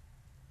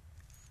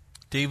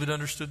 David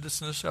understood this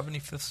in the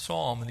 75th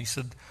Psalm, and he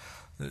said,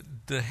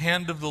 the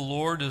hand of the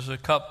Lord is a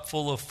cup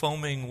full of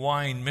foaming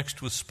wine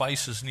mixed with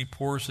spices, and he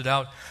pours it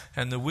out,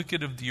 and the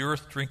wicked of the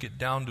earth drink it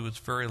down to its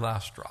very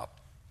last drop.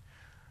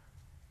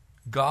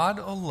 God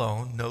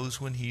alone knows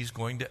when he's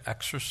going to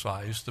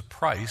exercise the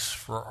price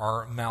for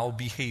our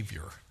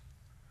malbehavior.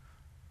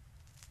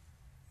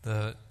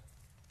 The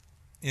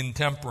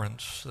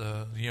intemperance,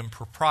 the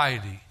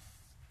impropriety,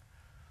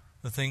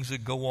 the things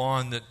that go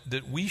on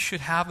that we should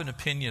have an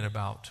opinion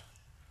about.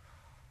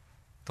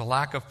 The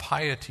lack of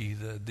piety,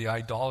 the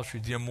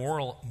idolatry, the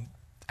immoral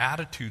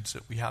attitudes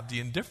that we have, the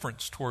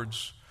indifference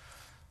towards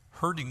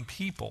hurting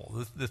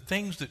people, the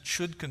things that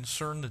should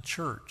concern the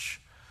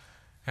church.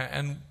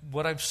 And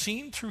what I've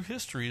seen through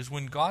history is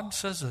when God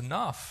says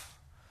enough,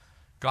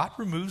 God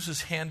removes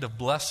his hand of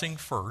blessing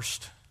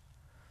first,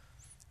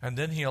 and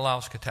then he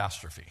allows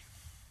catastrophe.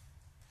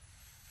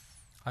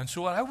 And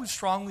so what I would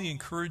strongly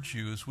encourage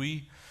you as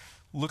we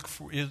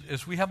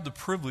have the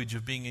privilege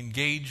of being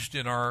engaged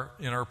in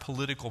our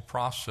political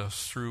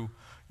process through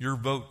your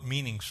vote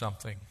meaning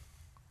something,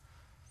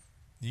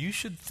 you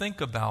should think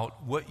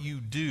about what you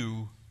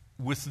do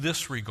with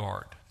this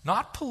regard.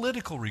 Not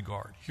political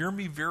regard. Hear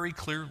me very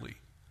clearly.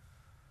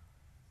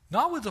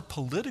 Not with a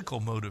political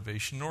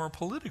motivation nor a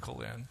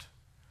political end,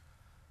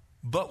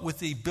 but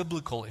with a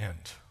biblical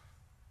end.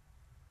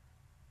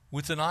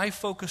 With an eye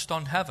focused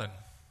on heaven.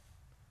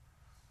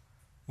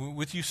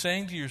 With you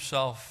saying to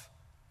yourself,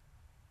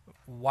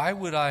 why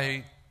would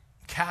I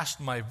cast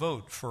my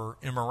vote for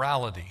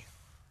immorality?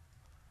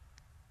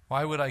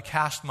 Why would I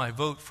cast my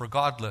vote for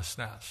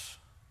godlessness?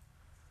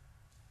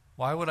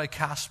 Why would I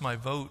cast my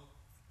vote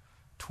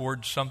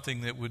towards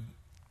something that would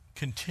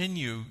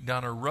continue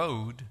down a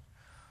road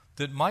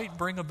that might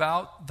bring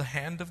about the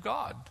hand of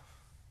God?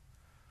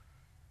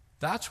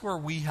 That's where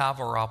we have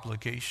our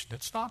obligation.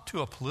 It's not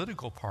to a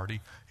political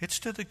party. It's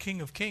to the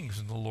King of Kings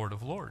and the Lord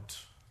of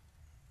Lords.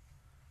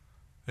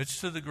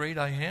 It's to the great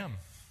I Am.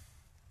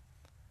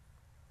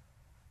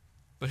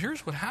 But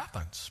here's what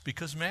happens.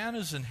 Because man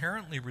is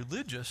inherently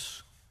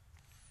religious,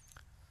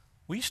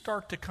 we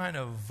start to kind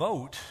of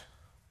vote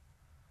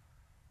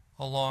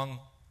along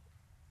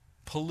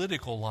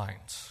political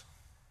lines.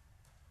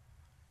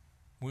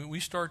 We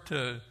start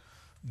to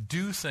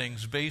do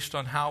things based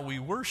on how we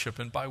worship.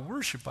 And by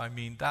worship, I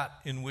mean that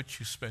in which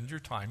you spend your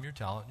time, your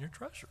talent, and your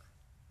treasure.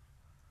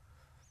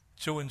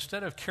 So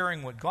instead of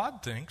caring what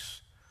God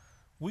thinks,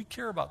 we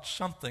care about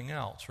something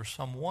else or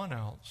someone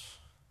else.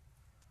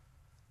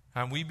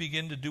 And we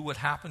begin to do what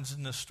happens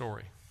in this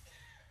story.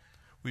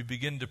 We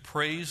begin to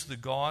praise the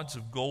gods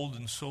of gold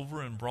and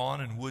silver and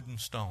bronze and wood and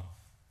stone.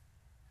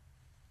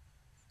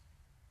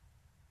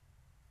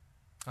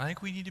 I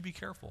think we need to be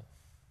careful.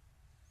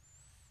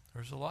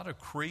 There's a lot of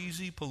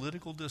crazy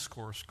political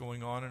discourse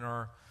going on in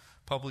our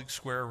public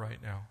square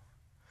right now.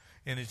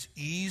 And it's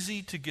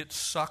easy to get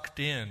sucked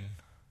in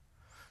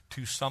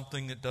to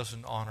something that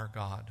doesn't honor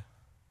God.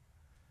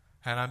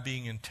 And I'm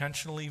being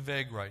intentionally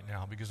vague right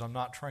now because I'm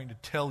not trying to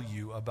tell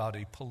you about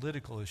a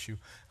political issue.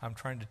 I'm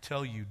trying to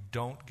tell you,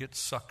 don't get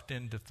sucked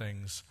into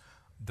things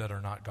that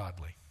are not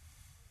godly.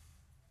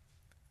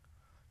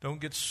 Don't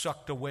get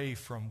sucked away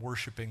from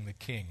worshiping the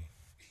King.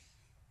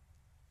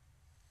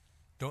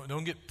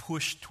 Don't get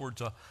pushed towards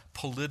a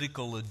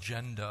political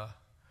agenda,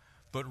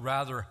 but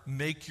rather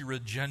make your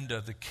agenda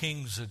the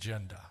King's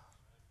agenda.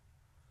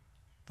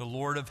 The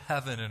Lord of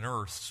heaven and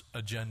earth's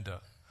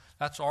agenda.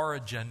 That's our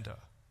agenda.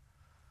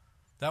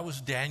 That was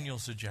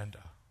Daniel's agenda.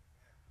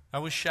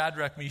 That was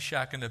Shadrach,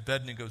 Meshach, and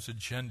Abednego's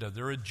agenda.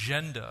 Their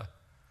agenda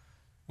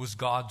was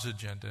God's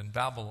agenda in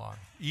Babylon.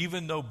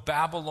 Even though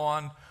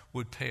Babylon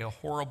would pay a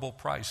horrible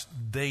price,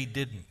 they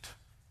didn't.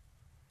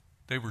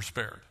 They were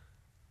spared.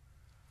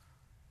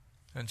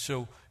 And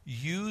so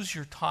use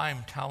your time,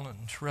 talent,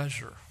 and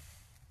treasure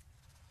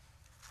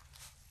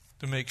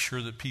to make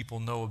sure that people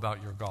know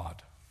about your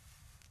God.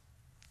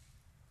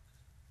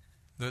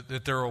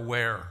 That they're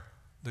aware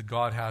that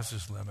God has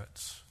his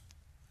limits.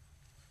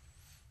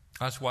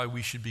 That's why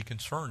we should be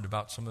concerned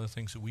about some of the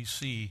things that we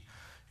see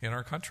in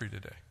our country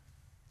today.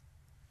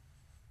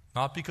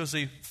 Not because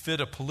they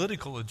fit a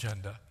political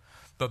agenda,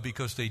 but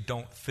because they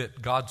don't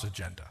fit God's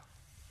agenda.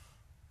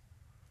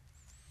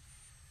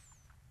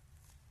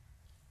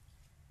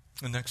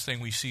 The next thing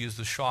we see is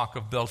the shock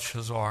of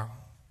Belshazzar.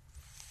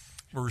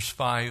 Verse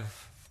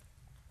 5.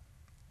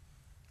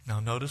 Now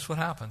notice what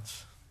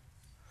happens.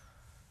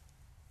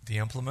 The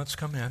implements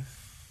come in.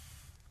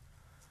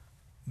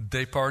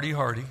 They party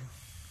hardy.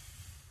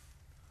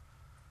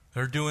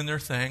 They're doing their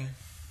thing,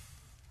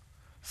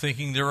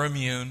 thinking they're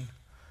immune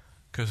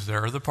because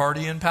they're the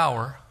party in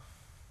power.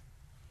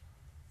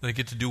 They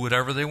get to do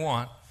whatever they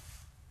want.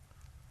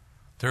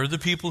 They're the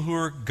people who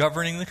are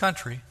governing the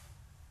country.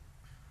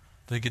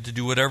 They get to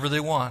do whatever they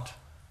want.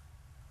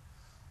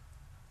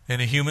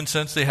 In a human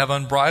sense, they have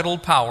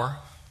unbridled power.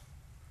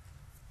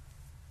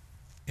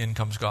 In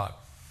comes God.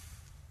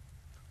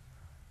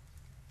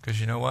 Because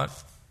you know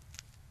what?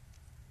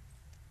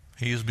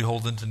 He is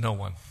beholden to no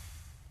one.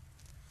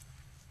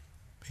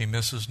 He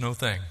misses no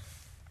thing.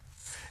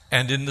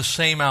 And in the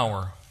same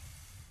hour,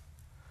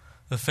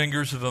 the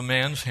fingers of a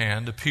man's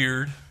hand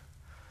appeared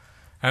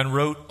and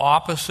wrote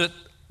opposite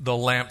the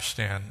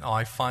lampstand. Now,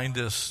 I find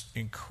this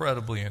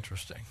incredibly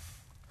interesting.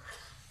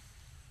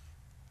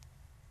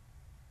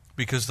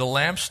 Because the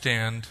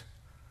lampstand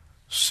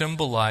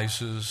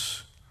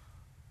symbolizes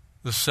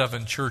the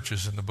 7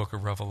 churches in the book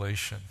of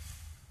Revelation.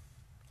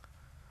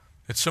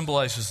 It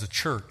symbolizes the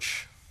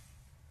church.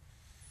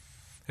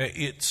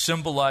 It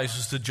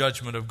symbolizes the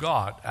judgment of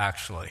God,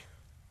 actually.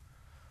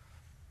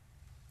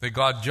 That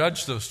God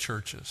judged those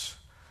churches.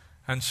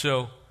 And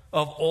so,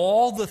 of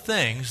all the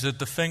things that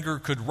the finger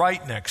could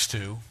write next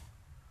to,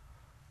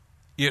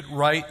 it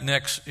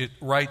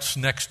writes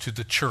next to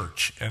the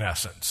church, in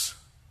essence.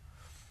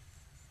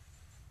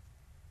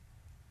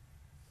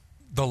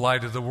 The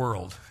light of the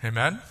world.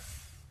 Amen?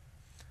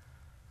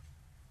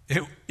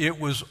 It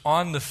was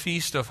on the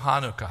feast of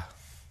Hanukkah,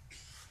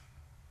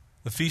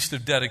 the feast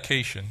of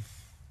dedication,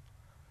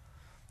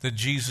 that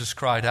Jesus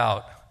cried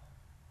out,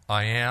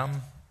 I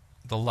am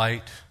the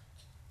light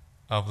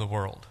of the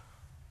world.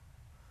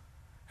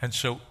 And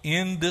so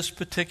in this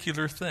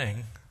particular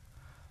thing,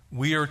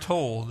 we are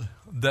told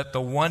that the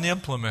one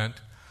implement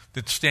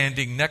that's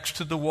standing next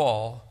to the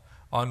wall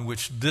on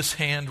which this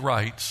hand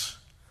writes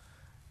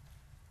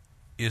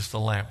is the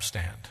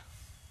lampstand,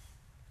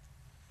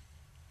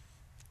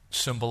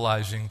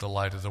 symbolizing the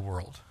light of the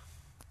world.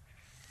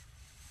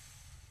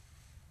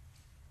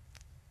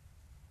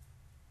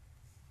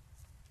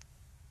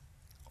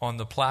 On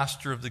the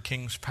plaster of the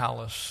king's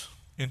palace,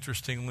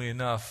 interestingly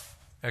enough,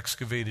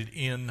 excavated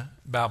in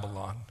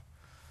Babylon,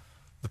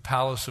 the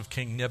palace of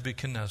King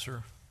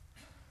Nebuchadnezzar,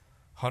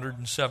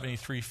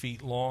 173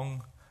 feet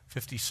long,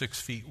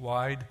 56 feet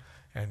wide,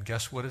 and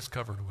guess what it's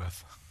covered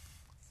with?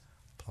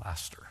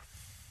 Plaster.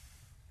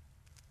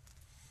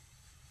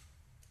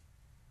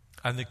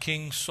 And the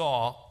king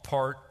saw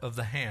part of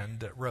the hand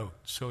that wrote.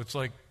 So it's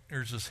like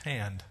there's this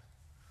hand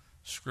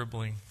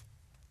scribbling.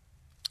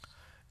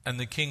 And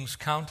the king's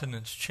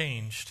countenance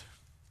changed,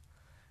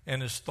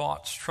 and his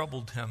thoughts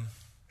troubled him,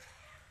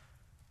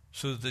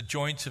 so that the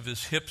joints of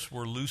his hips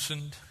were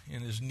loosened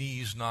and his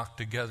knees knocked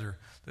together.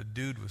 The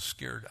dude was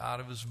scared out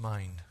of his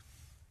mind.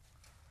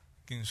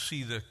 can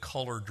see the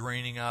color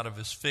draining out of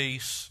his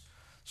face.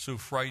 So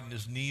frightened,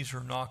 his knees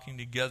are knocking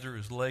together,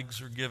 his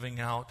legs are giving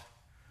out,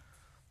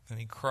 and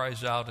he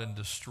cries out in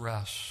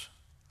distress.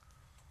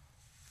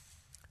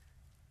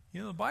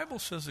 You know, the Bible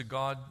says that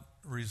God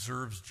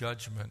reserves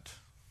judgment,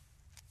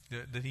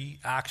 that he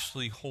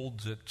actually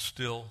holds it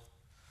still,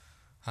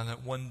 and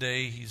that one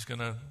day he's going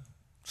to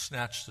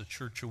snatch the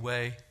church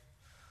away.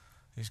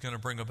 He's going to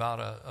bring about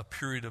a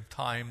period of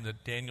time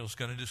that Daniel's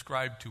going to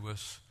describe to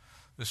us,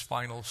 this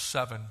final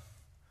 7,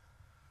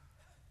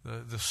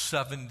 the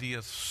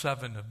 70th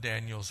 7 of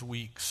Daniel's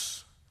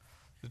weeks,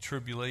 the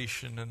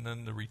tribulation and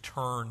then the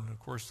return, of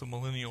course, the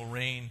millennial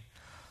reign.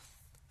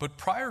 But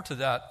prior to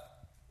that,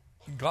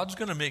 God's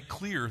going to make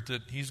clear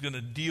that he's going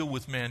to deal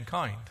with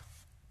mankind.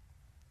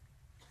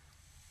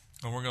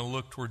 And we're going to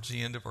look towards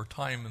the end of our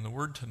time in the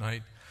Word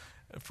tonight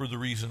for the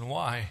reason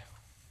why.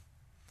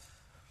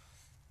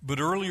 But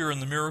earlier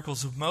in the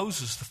miracles of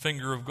Moses, the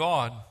finger of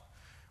God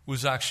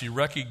was actually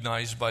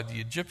recognized by the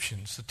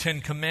Egyptians. The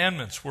 10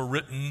 Commandments were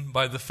written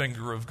by the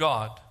finger of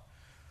God.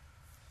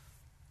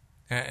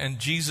 And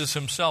Jesus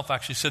himself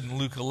actually said in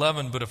Luke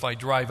 11, "But if I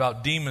drive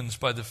out demons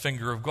by the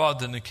finger of God,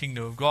 then the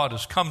kingdom of God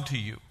has come to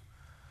you."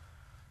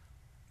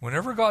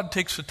 Whenever God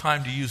takes the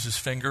time to use his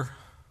finger,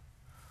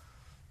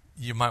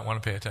 you might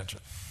want to pay attention.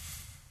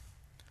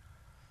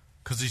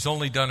 Because he's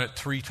only done it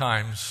 3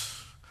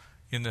 times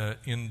in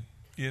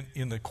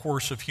the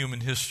course of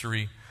human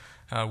history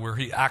where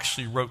he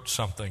actually wrote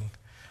something,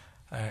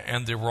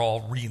 and they were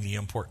all really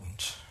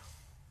important.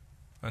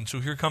 And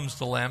so here comes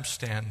the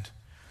lampstand,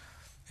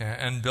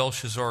 and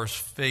Belshazzar's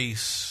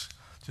face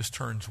just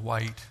turns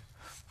white.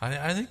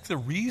 I think the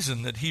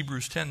reason that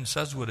Hebrews 10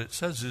 says what it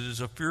says, it is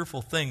a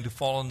fearful thing to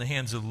fall in the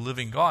hands of the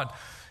living God,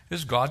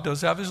 is God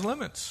does have his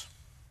limits.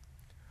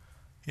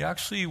 He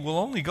actually will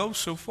only go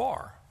so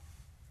far.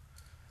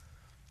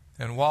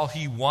 And while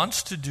he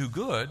wants to do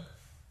good,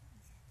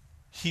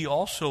 he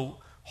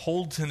also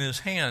holds in his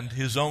hand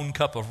his own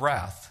cup of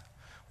wrath,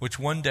 which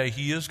one day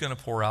he is going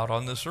to pour out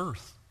on this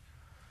earth.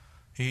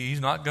 He's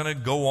not going to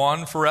go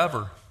on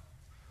forever.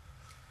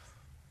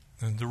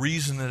 And the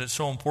reason that it's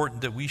so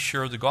important that we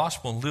share the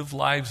gospel and live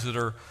lives that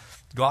are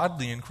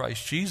godly in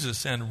Christ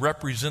Jesus and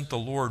represent the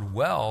Lord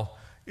well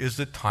is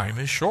that time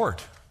is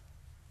short.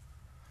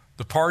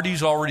 The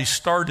party's already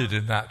started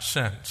in that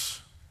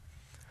sense.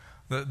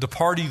 The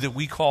party that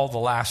we call the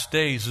last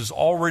days is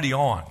already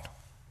on.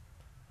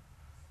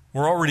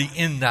 We're already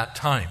in that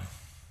time.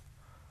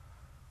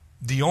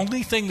 The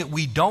only thing that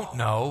we don't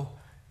know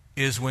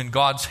is when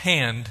God's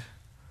hand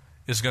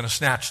is going to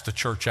snatch the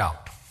church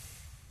out.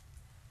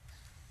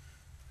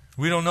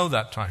 We don't know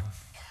that time.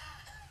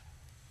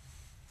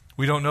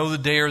 We don't know the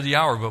day or the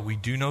hour, but we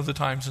do know the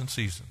times and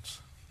seasons.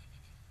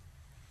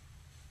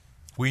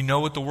 We know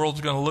what the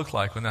world's going to look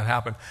like when that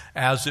happened.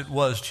 As it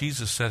was,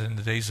 Jesus said, in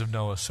the days of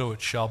Noah, so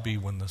it shall be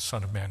when the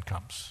Son of Man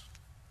comes.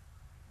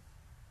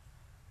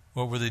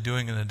 What were they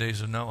doing in the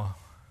days of Noah?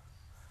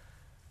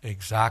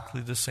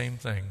 Exactly the same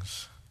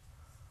things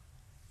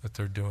that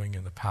they're doing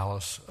in the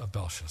palace of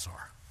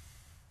Belshazzar.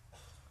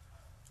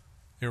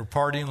 They were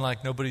partying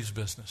like nobody's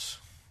business.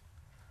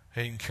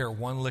 They didn't care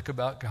one lick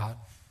about God.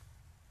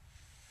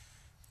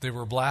 They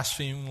were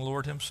blaspheming the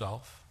Lord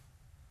himself.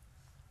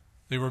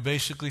 They were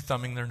basically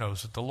thumbing their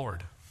nose at the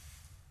Lord.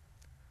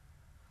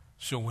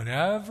 So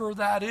whenever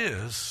that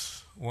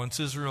is, once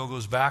Israel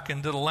goes back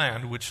into the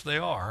land, which they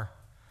are,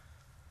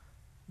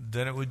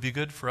 then it would be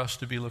good for us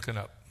to be looking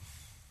up.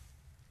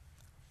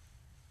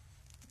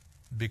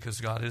 Because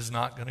God is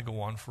not going to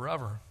go on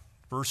forever.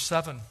 Verse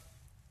 7.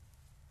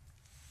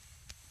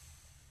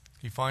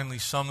 He finally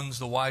summons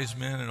the wise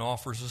men and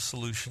offers a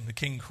solution. The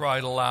king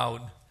cried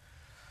aloud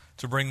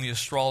to bring the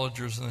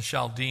astrologers and the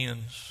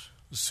Chaldeans,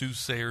 the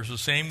soothsayers, the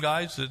same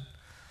guys that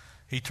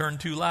he turned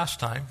to last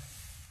time.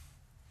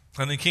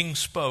 And the king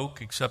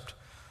spoke, except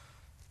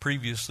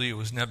previously it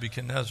was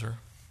Nebuchadnezzar.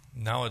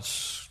 Now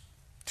it's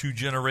 2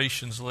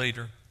 generations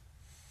later.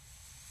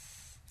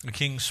 The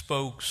king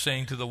spoke,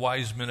 saying to the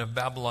wise men of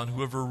Babylon,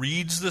 whoever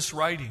reads this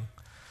writing,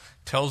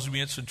 tells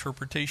me its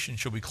interpretation,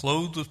 shall be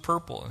clothed with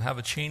purple and have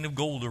a chain of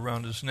gold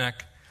around his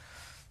neck,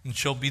 and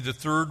shall be the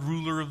 3rd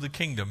ruler of the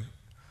kingdom.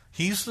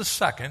 He's the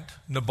 2nd.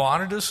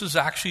 Nabonidus is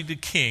actually the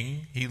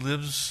king. He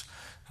lives,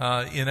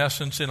 in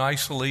essence, in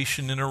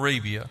isolation in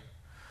Arabia.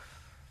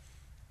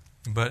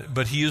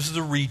 But he is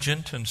the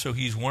regent, and so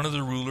he's one of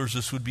the rulers.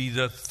 This would be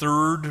the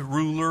 3rd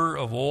ruler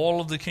of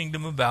all of the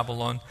kingdom of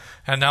Babylon.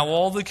 And now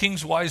all the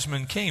king's wise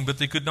men came, but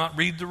they could not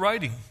read the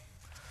writing,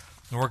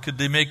 nor could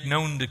they make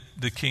known to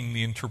the king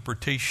the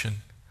interpretation.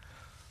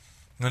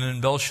 And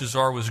then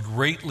Belshazzar was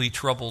greatly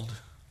troubled,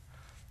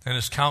 and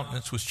his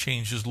countenance was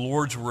changed. His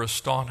lords were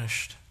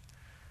astonished.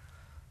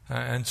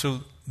 And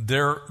so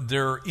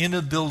their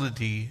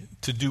inability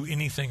to do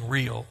anything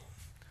real,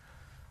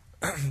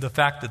 the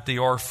fact that they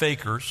are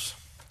fakers,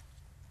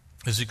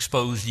 is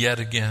exposed yet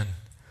again.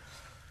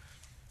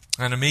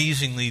 And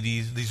amazingly,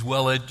 these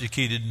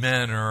well-educated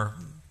men are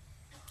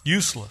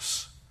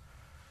useless.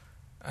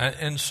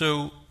 And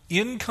so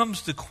in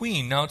comes the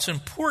queen. Now it's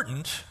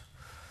important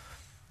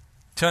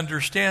to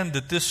understand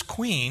that this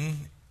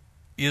queen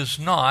is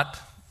not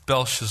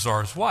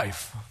Belshazzar's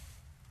wife.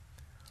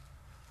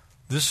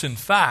 This, in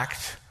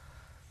fact,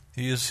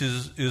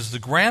 is the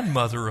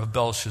grandmother of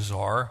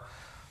Belshazzar.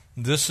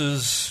 This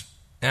is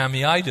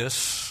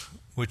Ammiadis,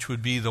 which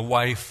would be the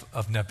wife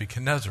of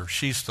Nebuchadnezzar.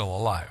 She's still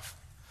alive.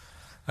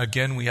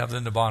 Again, we have the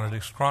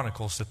Nabonidus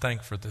Chronicles to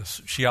thank for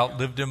this. She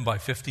outlived him by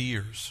 50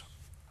 years.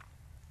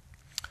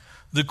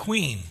 The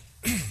queen,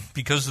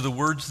 because of the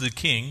words of the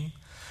king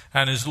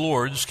and his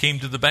lords, came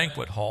to the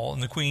banquet hall,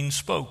 and the queen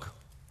spoke.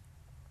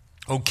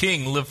 O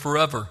king, live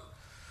forever.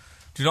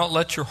 Do not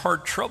let your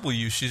heart trouble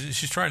you.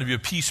 She's trying to be a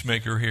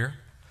peacemaker here.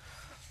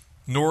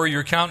 Nor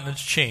your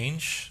countenance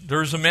change.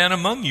 There is a man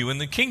among you in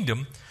the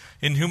kingdom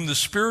in whom the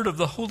Spirit of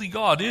the Holy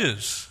God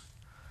is.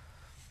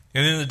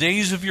 And in the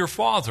days of your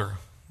father.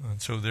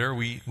 And so there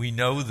we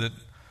know that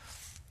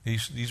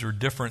these are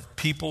different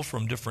people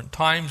from different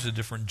times, a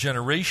different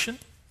generation.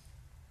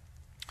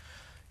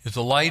 Is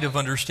a light of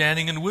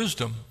understanding and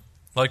wisdom,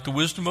 like the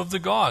wisdom of the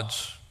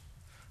gods,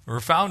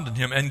 are found in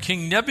him. And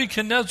King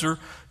Nebuchadnezzar,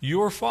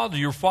 your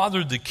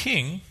father the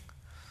king,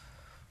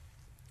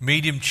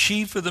 made him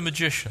chief of the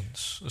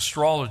magicians,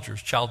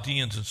 astrologers,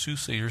 Chaldeans, and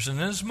soothsayers.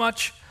 And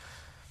inasmuch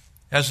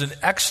as an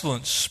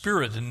excellent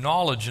spirit and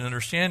knowledge and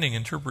understanding,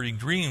 interpreting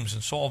dreams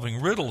and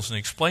solving riddles and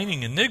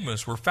explaining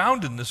enigmas were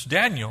found in this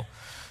Daniel,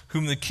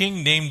 whom the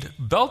king named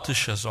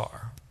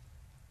Belteshazzar.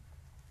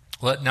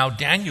 Let now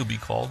Daniel be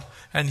called,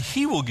 and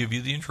he will give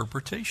you the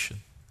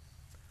interpretation.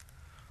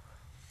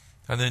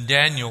 And then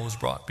Daniel was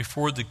brought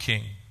before the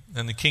king,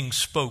 and the king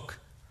spoke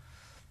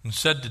and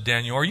said to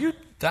Daniel, Are you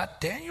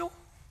that Daniel?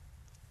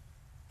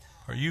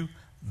 Are you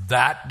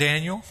that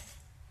Daniel?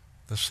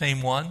 The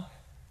same one?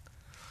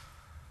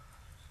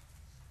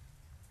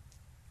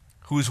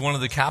 Who is one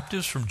of the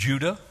captives from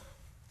Judah,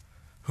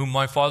 whom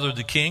my father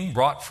the king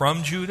brought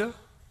from Judah?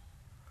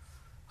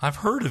 I've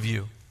heard of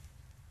you,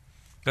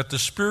 that the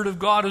Spirit of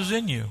God is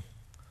in you,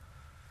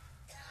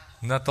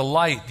 and that the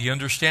light, the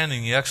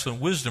understanding, the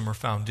excellent wisdom are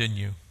found in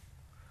you.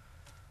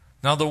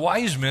 Now the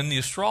wise men, the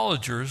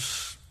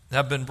astrologers,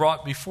 have been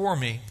brought before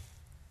me,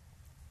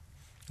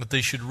 that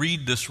they should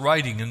read this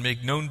writing and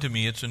make known to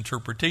me its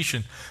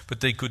interpretation, but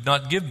they could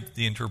not give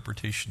the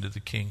interpretation to the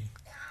king.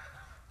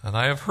 And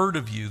I have heard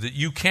of you, that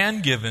you can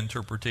give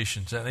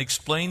interpretations and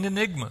explain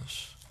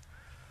enigmas.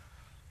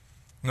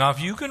 Now, if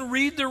you can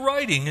read the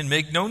writing and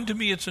make known to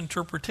me its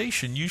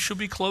interpretation, you shall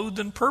be clothed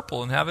in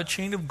purple and have a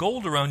chain of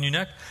gold around your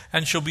neck,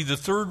 and shall be the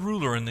third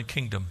ruler in the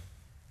kingdom.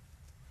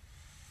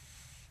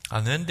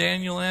 And then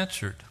Daniel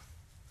answered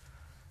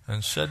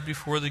and said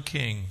before the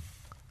king,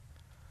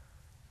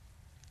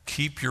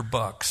 Keep your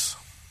bucks.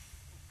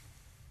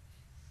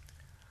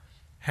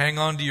 Hang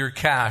on to your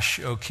cash,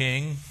 O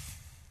king.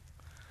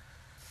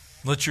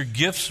 Let your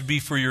gifts be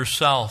for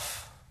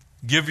yourself.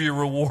 Give your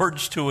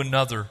rewards to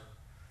another.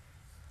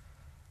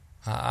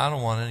 I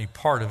don't want any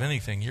part of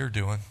anything you're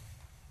doing.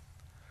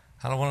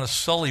 I don't want to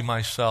sully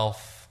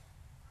myself.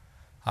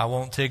 I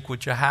won't take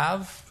what you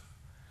have.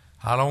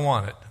 I don't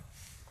want it.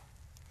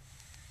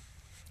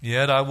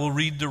 Yet I will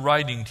read the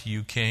writing to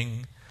you,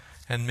 king,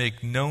 and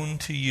make known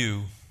to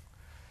you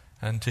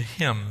and to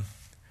him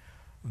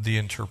the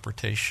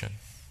interpretation.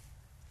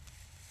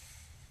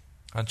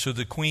 And so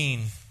the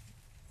queen,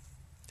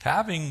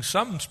 having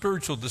some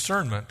spiritual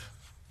discernment,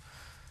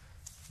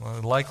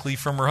 likely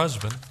from her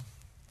husband,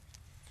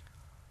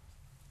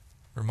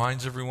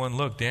 reminds everyone,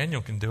 look,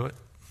 Daniel can do it.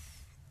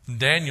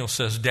 Daniel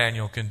says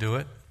Daniel can do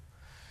it.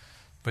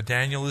 But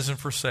Daniel isn't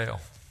for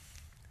sale.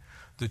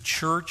 The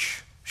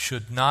church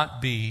should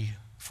not be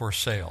for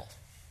sale.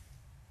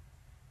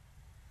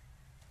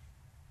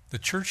 The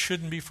church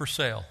shouldn't be for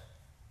sale.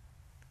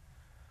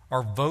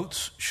 Our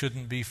votes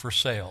shouldn't be for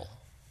sale.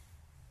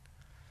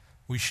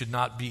 We should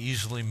not be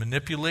easily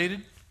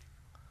manipulated.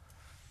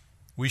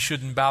 We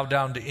shouldn't bow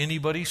down to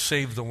anybody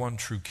save the one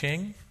true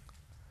king.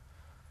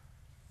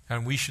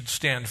 And we should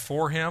stand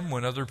for him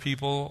when other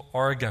people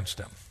are against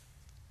him.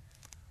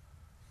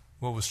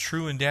 What was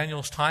true in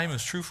Daniel's time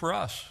is true for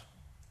us.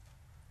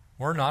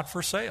 We're not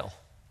for sale.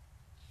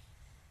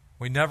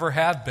 We never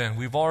have been.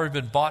 We've already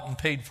been bought and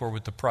paid for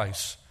with the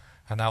price,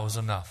 and that was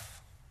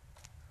enough.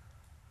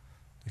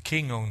 The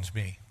king owns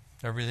me,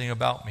 everything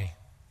about me.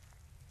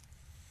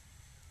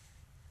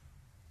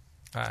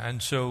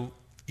 And so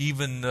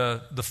even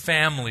the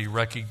family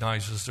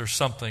recognizes there's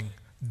something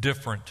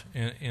different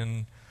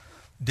in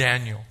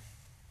Daniel.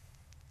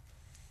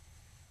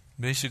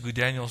 Basically,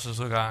 Daniel says,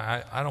 look,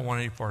 I don't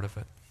want any part of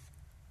it.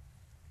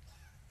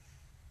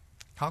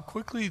 How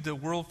quickly the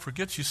world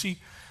forgets. You see,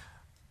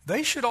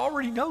 they should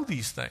already know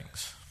these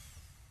things.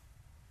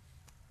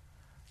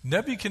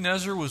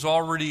 Nebuchadnezzar was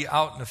already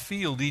out in the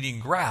field eating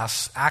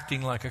grass,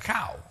 acting like a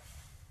cow.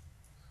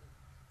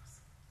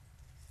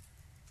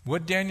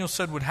 What Daniel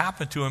said would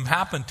happen to him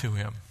happened to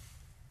him.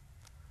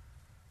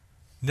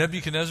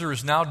 Nebuchadnezzar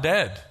is now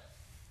dead.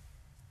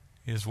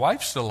 His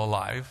wife's still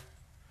alive,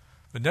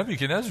 but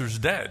Nebuchadnezzar's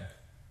dead.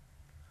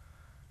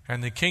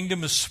 And the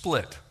kingdom is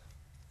split.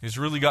 He's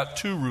really got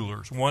two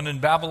rulers, one in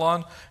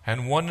Babylon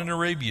and one in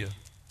Arabia.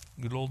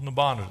 good old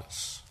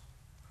Nabonidus.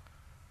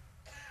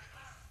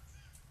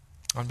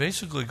 And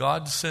basically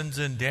God sends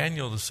in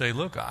Daniel to say,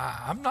 look,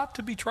 I'm not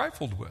to be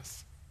trifled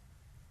with.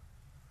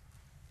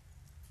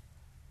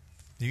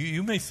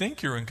 You may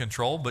think you're in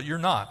control, but you're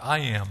not. I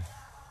am.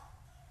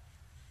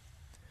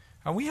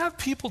 And we have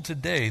people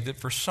today that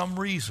for some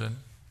reason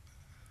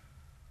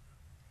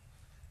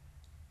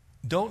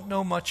don't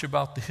know much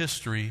about the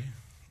history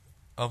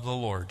of the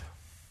Lord.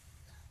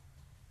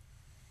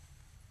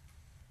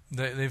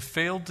 They've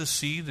failed to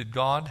see that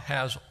God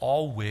has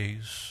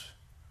always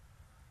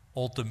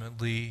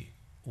ultimately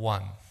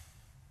won.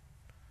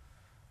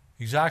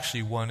 He's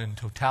actually won in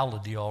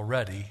totality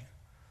already,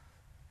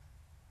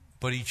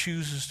 but he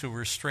chooses to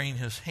restrain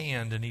his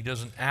hand and he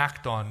doesn't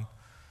act on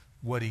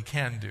what he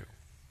can do.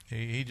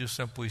 He just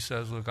simply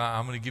says, look,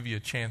 I'm going to give you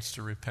a chance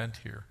to repent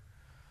here.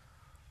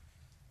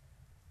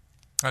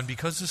 And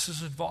because this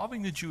is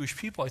involving the Jewish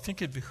people, I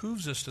think it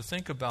behooves us to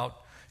think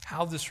about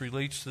how this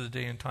relates to the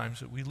day and times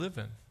that we live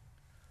in.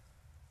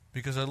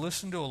 Because I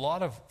listen to a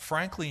lot of,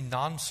 frankly,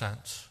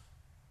 nonsense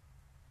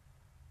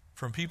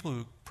from people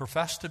who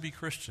profess to be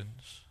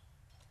Christians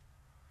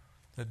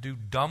that do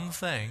dumb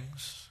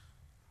things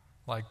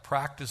like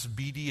practice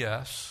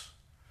BDS,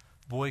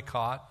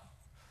 boycott,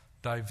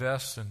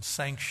 divest, and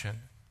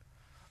sanction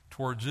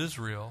towards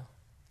Israel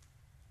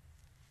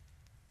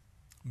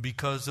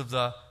because of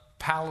the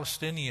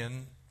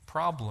Palestinian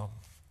problem.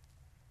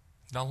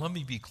 Now let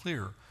me be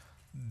clear.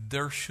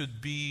 There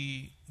should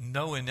be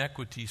no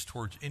inequities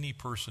towards any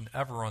person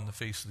ever on the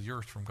face of the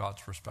earth from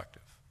God's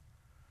perspective.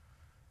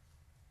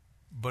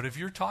 But if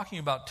you're talking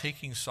about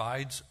taking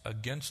sides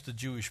against the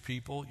Jewish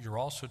people, you're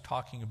also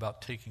talking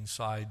about taking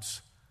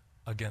sides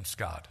against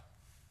God.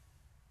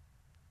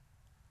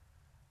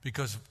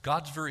 Because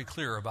God's very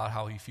clear about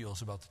how he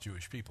feels about the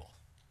Jewish people.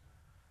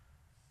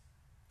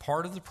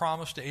 Part of the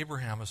promise to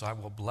Abraham is, I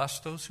will bless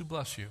those who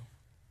bless you,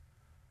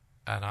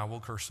 and I will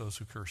curse those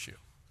who curse you.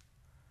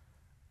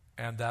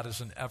 And that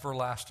is an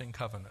everlasting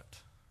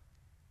covenant.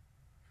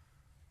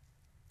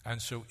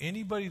 And so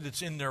anybody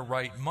that's in their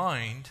right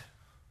mind,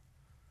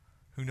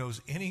 who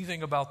knows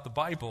anything about the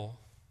Bible,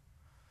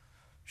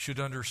 should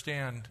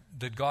understand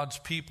that God's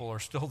people are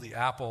still the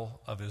apple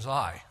of his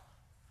eye.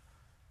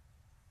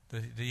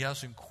 That he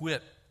hasn't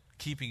quit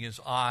keeping his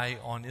eye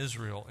on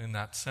Israel in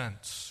that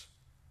sense.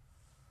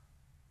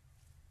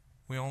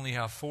 We only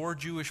have 4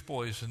 Jewish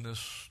boys in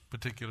this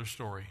particular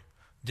story.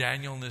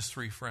 Daniel and his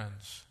 3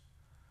 friends.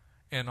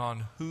 And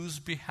on whose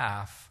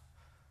behalf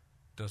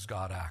does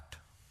God act?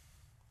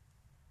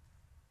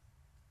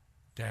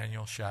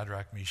 Daniel,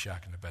 Shadrach,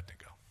 Meshach, and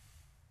Abednego.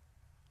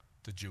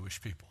 The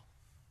Jewish people.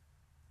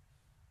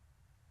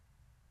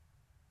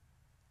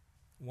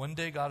 One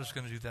day God is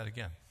going to do that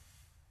again.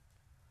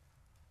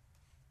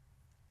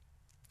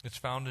 It's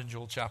found in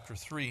Joel chapter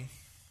 3.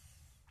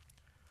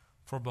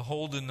 For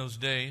behold, in those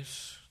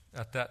days,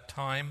 at that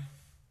time,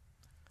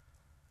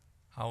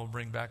 I will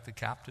bring back the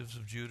captives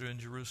of Judah and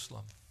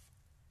Jerusalem.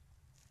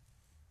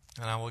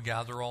 And I will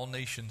gather all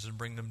nations and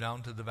bring them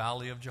down to the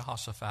valley of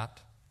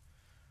Jehoshaphat,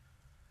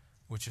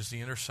 which is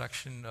the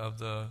intersection of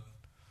the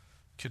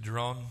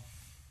Kidron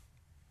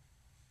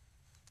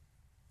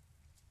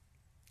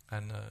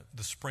and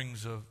the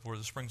springs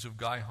of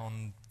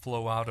Gihon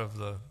flow out of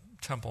the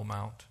Temple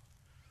Mount,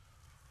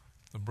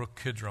 the brook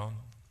Kidron,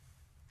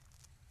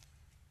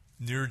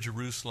 near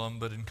Jerusalem,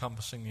 but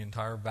encompassing the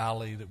entire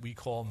valley that we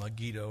call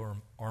Megiddo or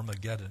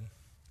Armageddon.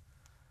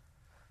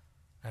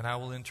 And I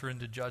will enter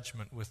into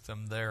judgment with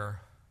them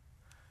there.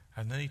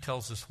 And then he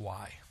tells us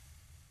why.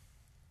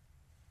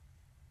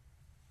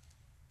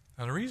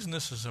 And the reason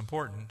this is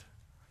important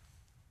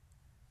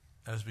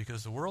is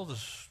because the world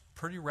is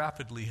pretty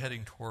rapidly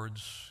heading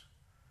towards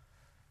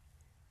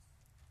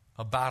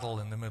a battle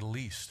in the Middle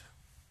East.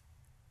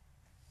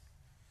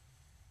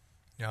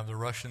 You have the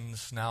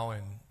Russians now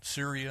in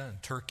Syria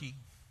and Turkey.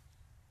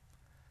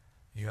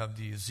 You have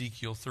the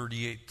Ezekiel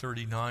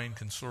 38-39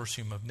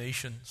 consortium of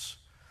nations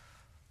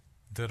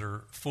that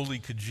are fully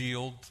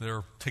congealed.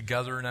 They're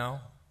together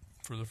now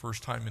for the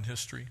first time in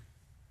history.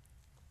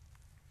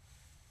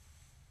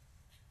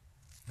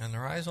 And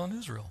their eyes on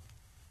Israel.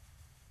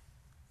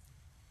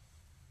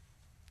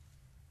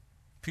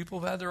 People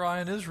have had their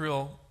eye on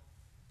Israel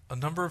a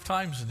number of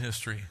times in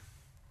history.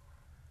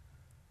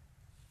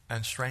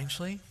 And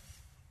strangely,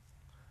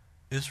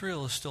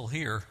 Israel is still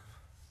here,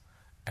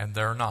 and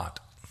they're not.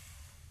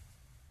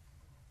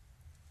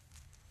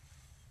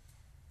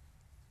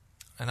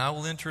 And I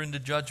will enter into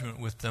judgment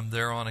with them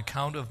there on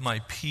account of my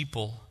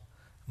people,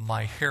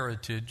 my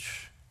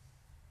heritage,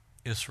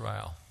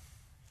 Israel,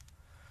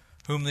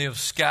 whom they have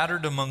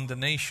scattered among the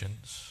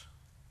nations,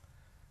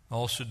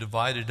 also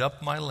divided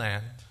up my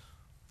land.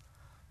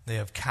 They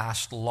have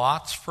cast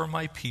lots for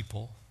my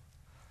people,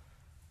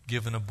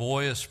 given a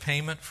boy as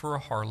payment for a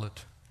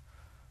harlot,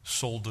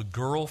 sold a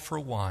girl for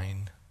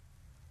wine,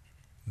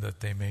 that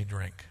they may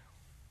drink.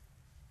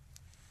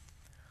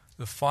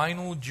 The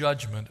final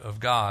judgment of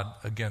God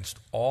against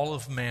all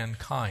of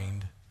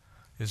mankind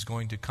is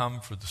going to come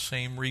for the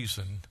same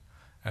reason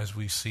as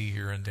we see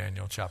here in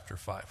Daniel chapter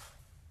 5.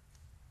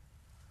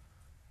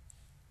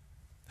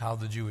 how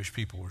the Jewish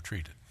people were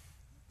treated,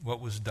 what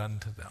was done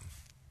to them,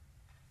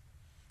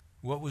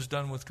 what was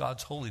done with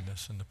God's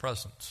holiness in the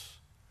presence.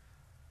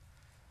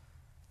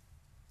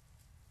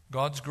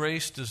 God's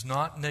grace does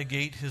not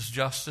negate his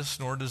justice,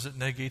 nor does it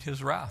negate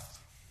his wrath.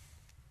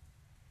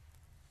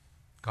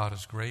 God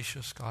is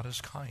gracious, God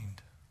is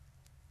kind.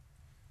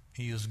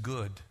 He is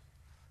good.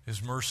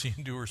 His mercy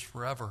endures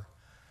forever.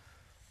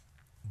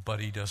 But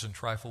he doesn't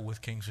trifle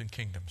with kings and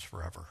kingdoms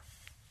forever.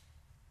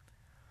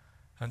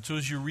 And so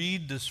as you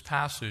read this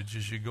passage,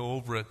 as you go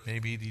over it,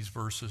 maybe these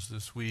verses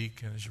this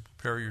week, and as you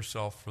prepare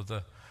yourself for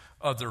the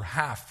other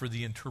half, for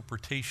the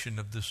interpretation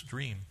of this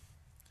dream,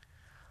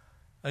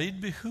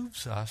 it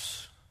behooves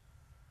us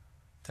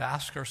to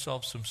ask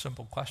ourselves some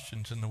simple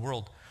questions in the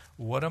world.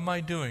 What am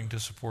I doing to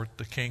support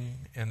the king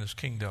and his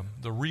kingdom,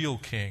 the real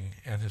king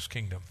and his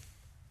kingdom?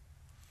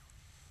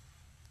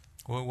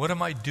 What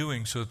am I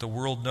doing so that the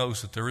world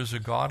knows that there is a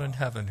God in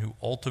heaven who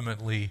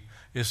ultimately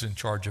is in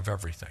charge of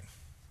everything?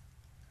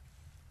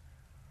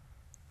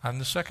 And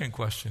the second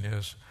question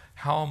is,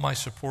 how am I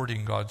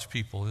supporting God's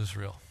people,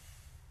 Israel?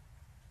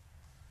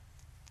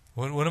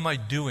 What am I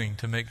doing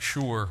to make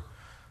sure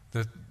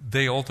that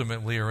they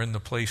ultimately are in the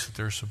place that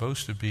they're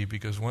supposed to be?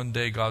 Because one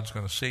day God's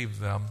going to save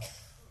them.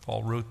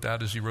 Paul wrote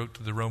that as he wrote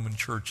to the Roman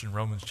church in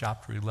Romans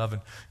chapter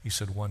 11. He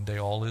said, one day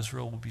all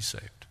Israel will be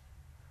saved.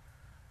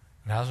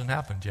 It hasn't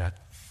happened yet.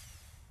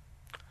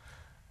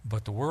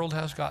 But the world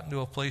has gotten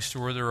to a place to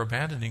where they're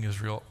abandoning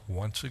Israel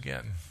once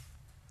again.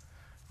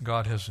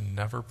 God has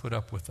never put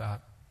up with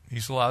that.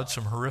 He's allowed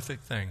some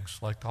horrific things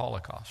like the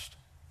Holocaust.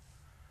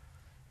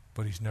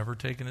 But he's never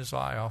taken his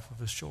eye off of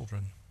his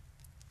children.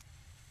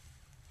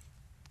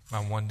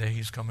 And one day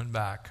he's coming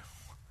back,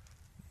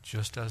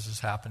 just as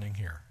is happening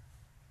here.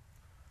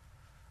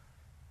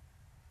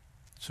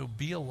 So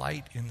be a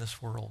light in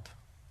this world.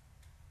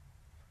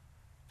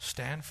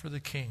 Stand for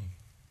the King.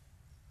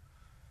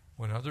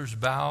 When others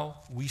bow,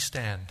 we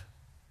stand.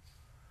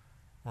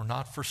 We're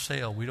not for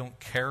sale. We don't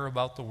care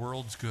about the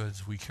world's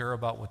goods. We care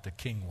about what the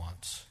King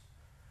wants.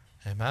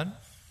 Amen?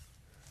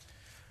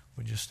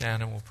 Would you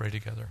stand and we'll pray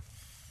together?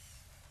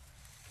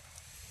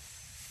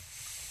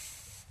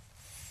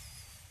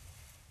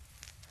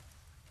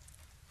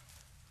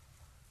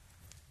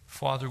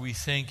 Father, we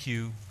thank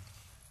you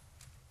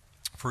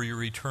for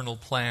your eternal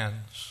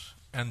plans,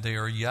 and they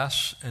are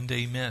yes and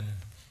amen.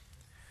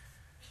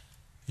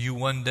 You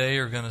one day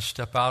are going to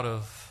step out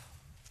of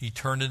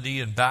eternity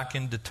and back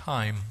into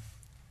time.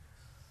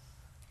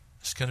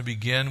 It's going to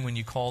begin when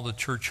you call the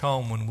church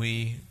home, when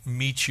we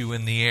meet you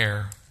in the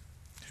air,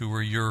 who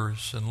are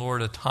yours. And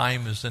Lord, a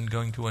time is then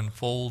going to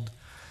unfold,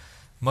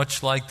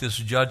 much like this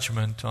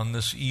judgment on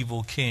this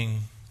evil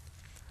king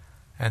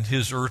and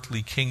his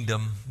earthly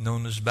kingdom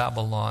known as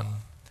Babylon.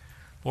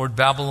 Lord,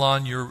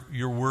 Babylon,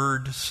 your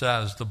word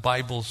says, the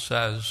Bible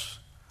says,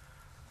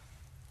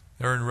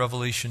 there in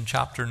Revelation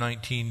chapter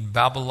 19,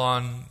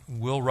 Babylon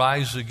will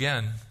rise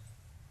again,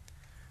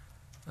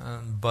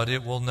 but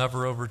it will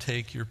never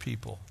overtake your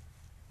people.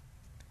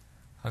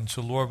 And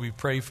so, Lord, we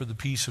pray for the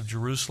peace of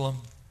Jerusalem.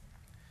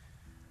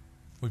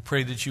 We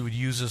pray that you would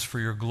use us for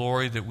your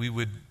glory, that we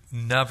would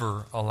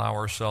never allow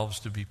ourselves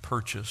to be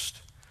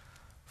purchased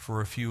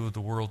for a few of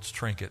the world's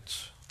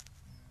trinkets.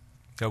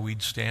 That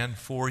we'd stand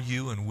for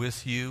you and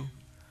with you,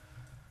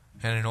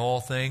 and in all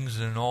things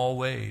and in all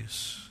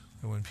ways.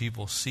 And when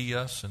people see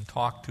us and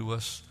talk to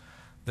us,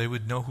 they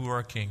would know who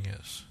our King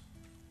is.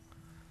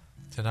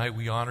 Tonight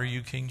we honor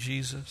you, King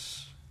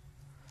Jesus.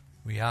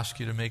 We ask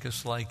you to make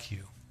us like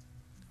you.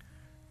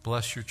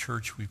 Bless your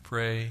church, we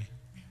pray,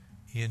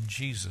 in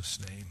Jesus'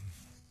 name.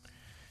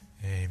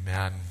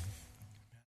 Amen.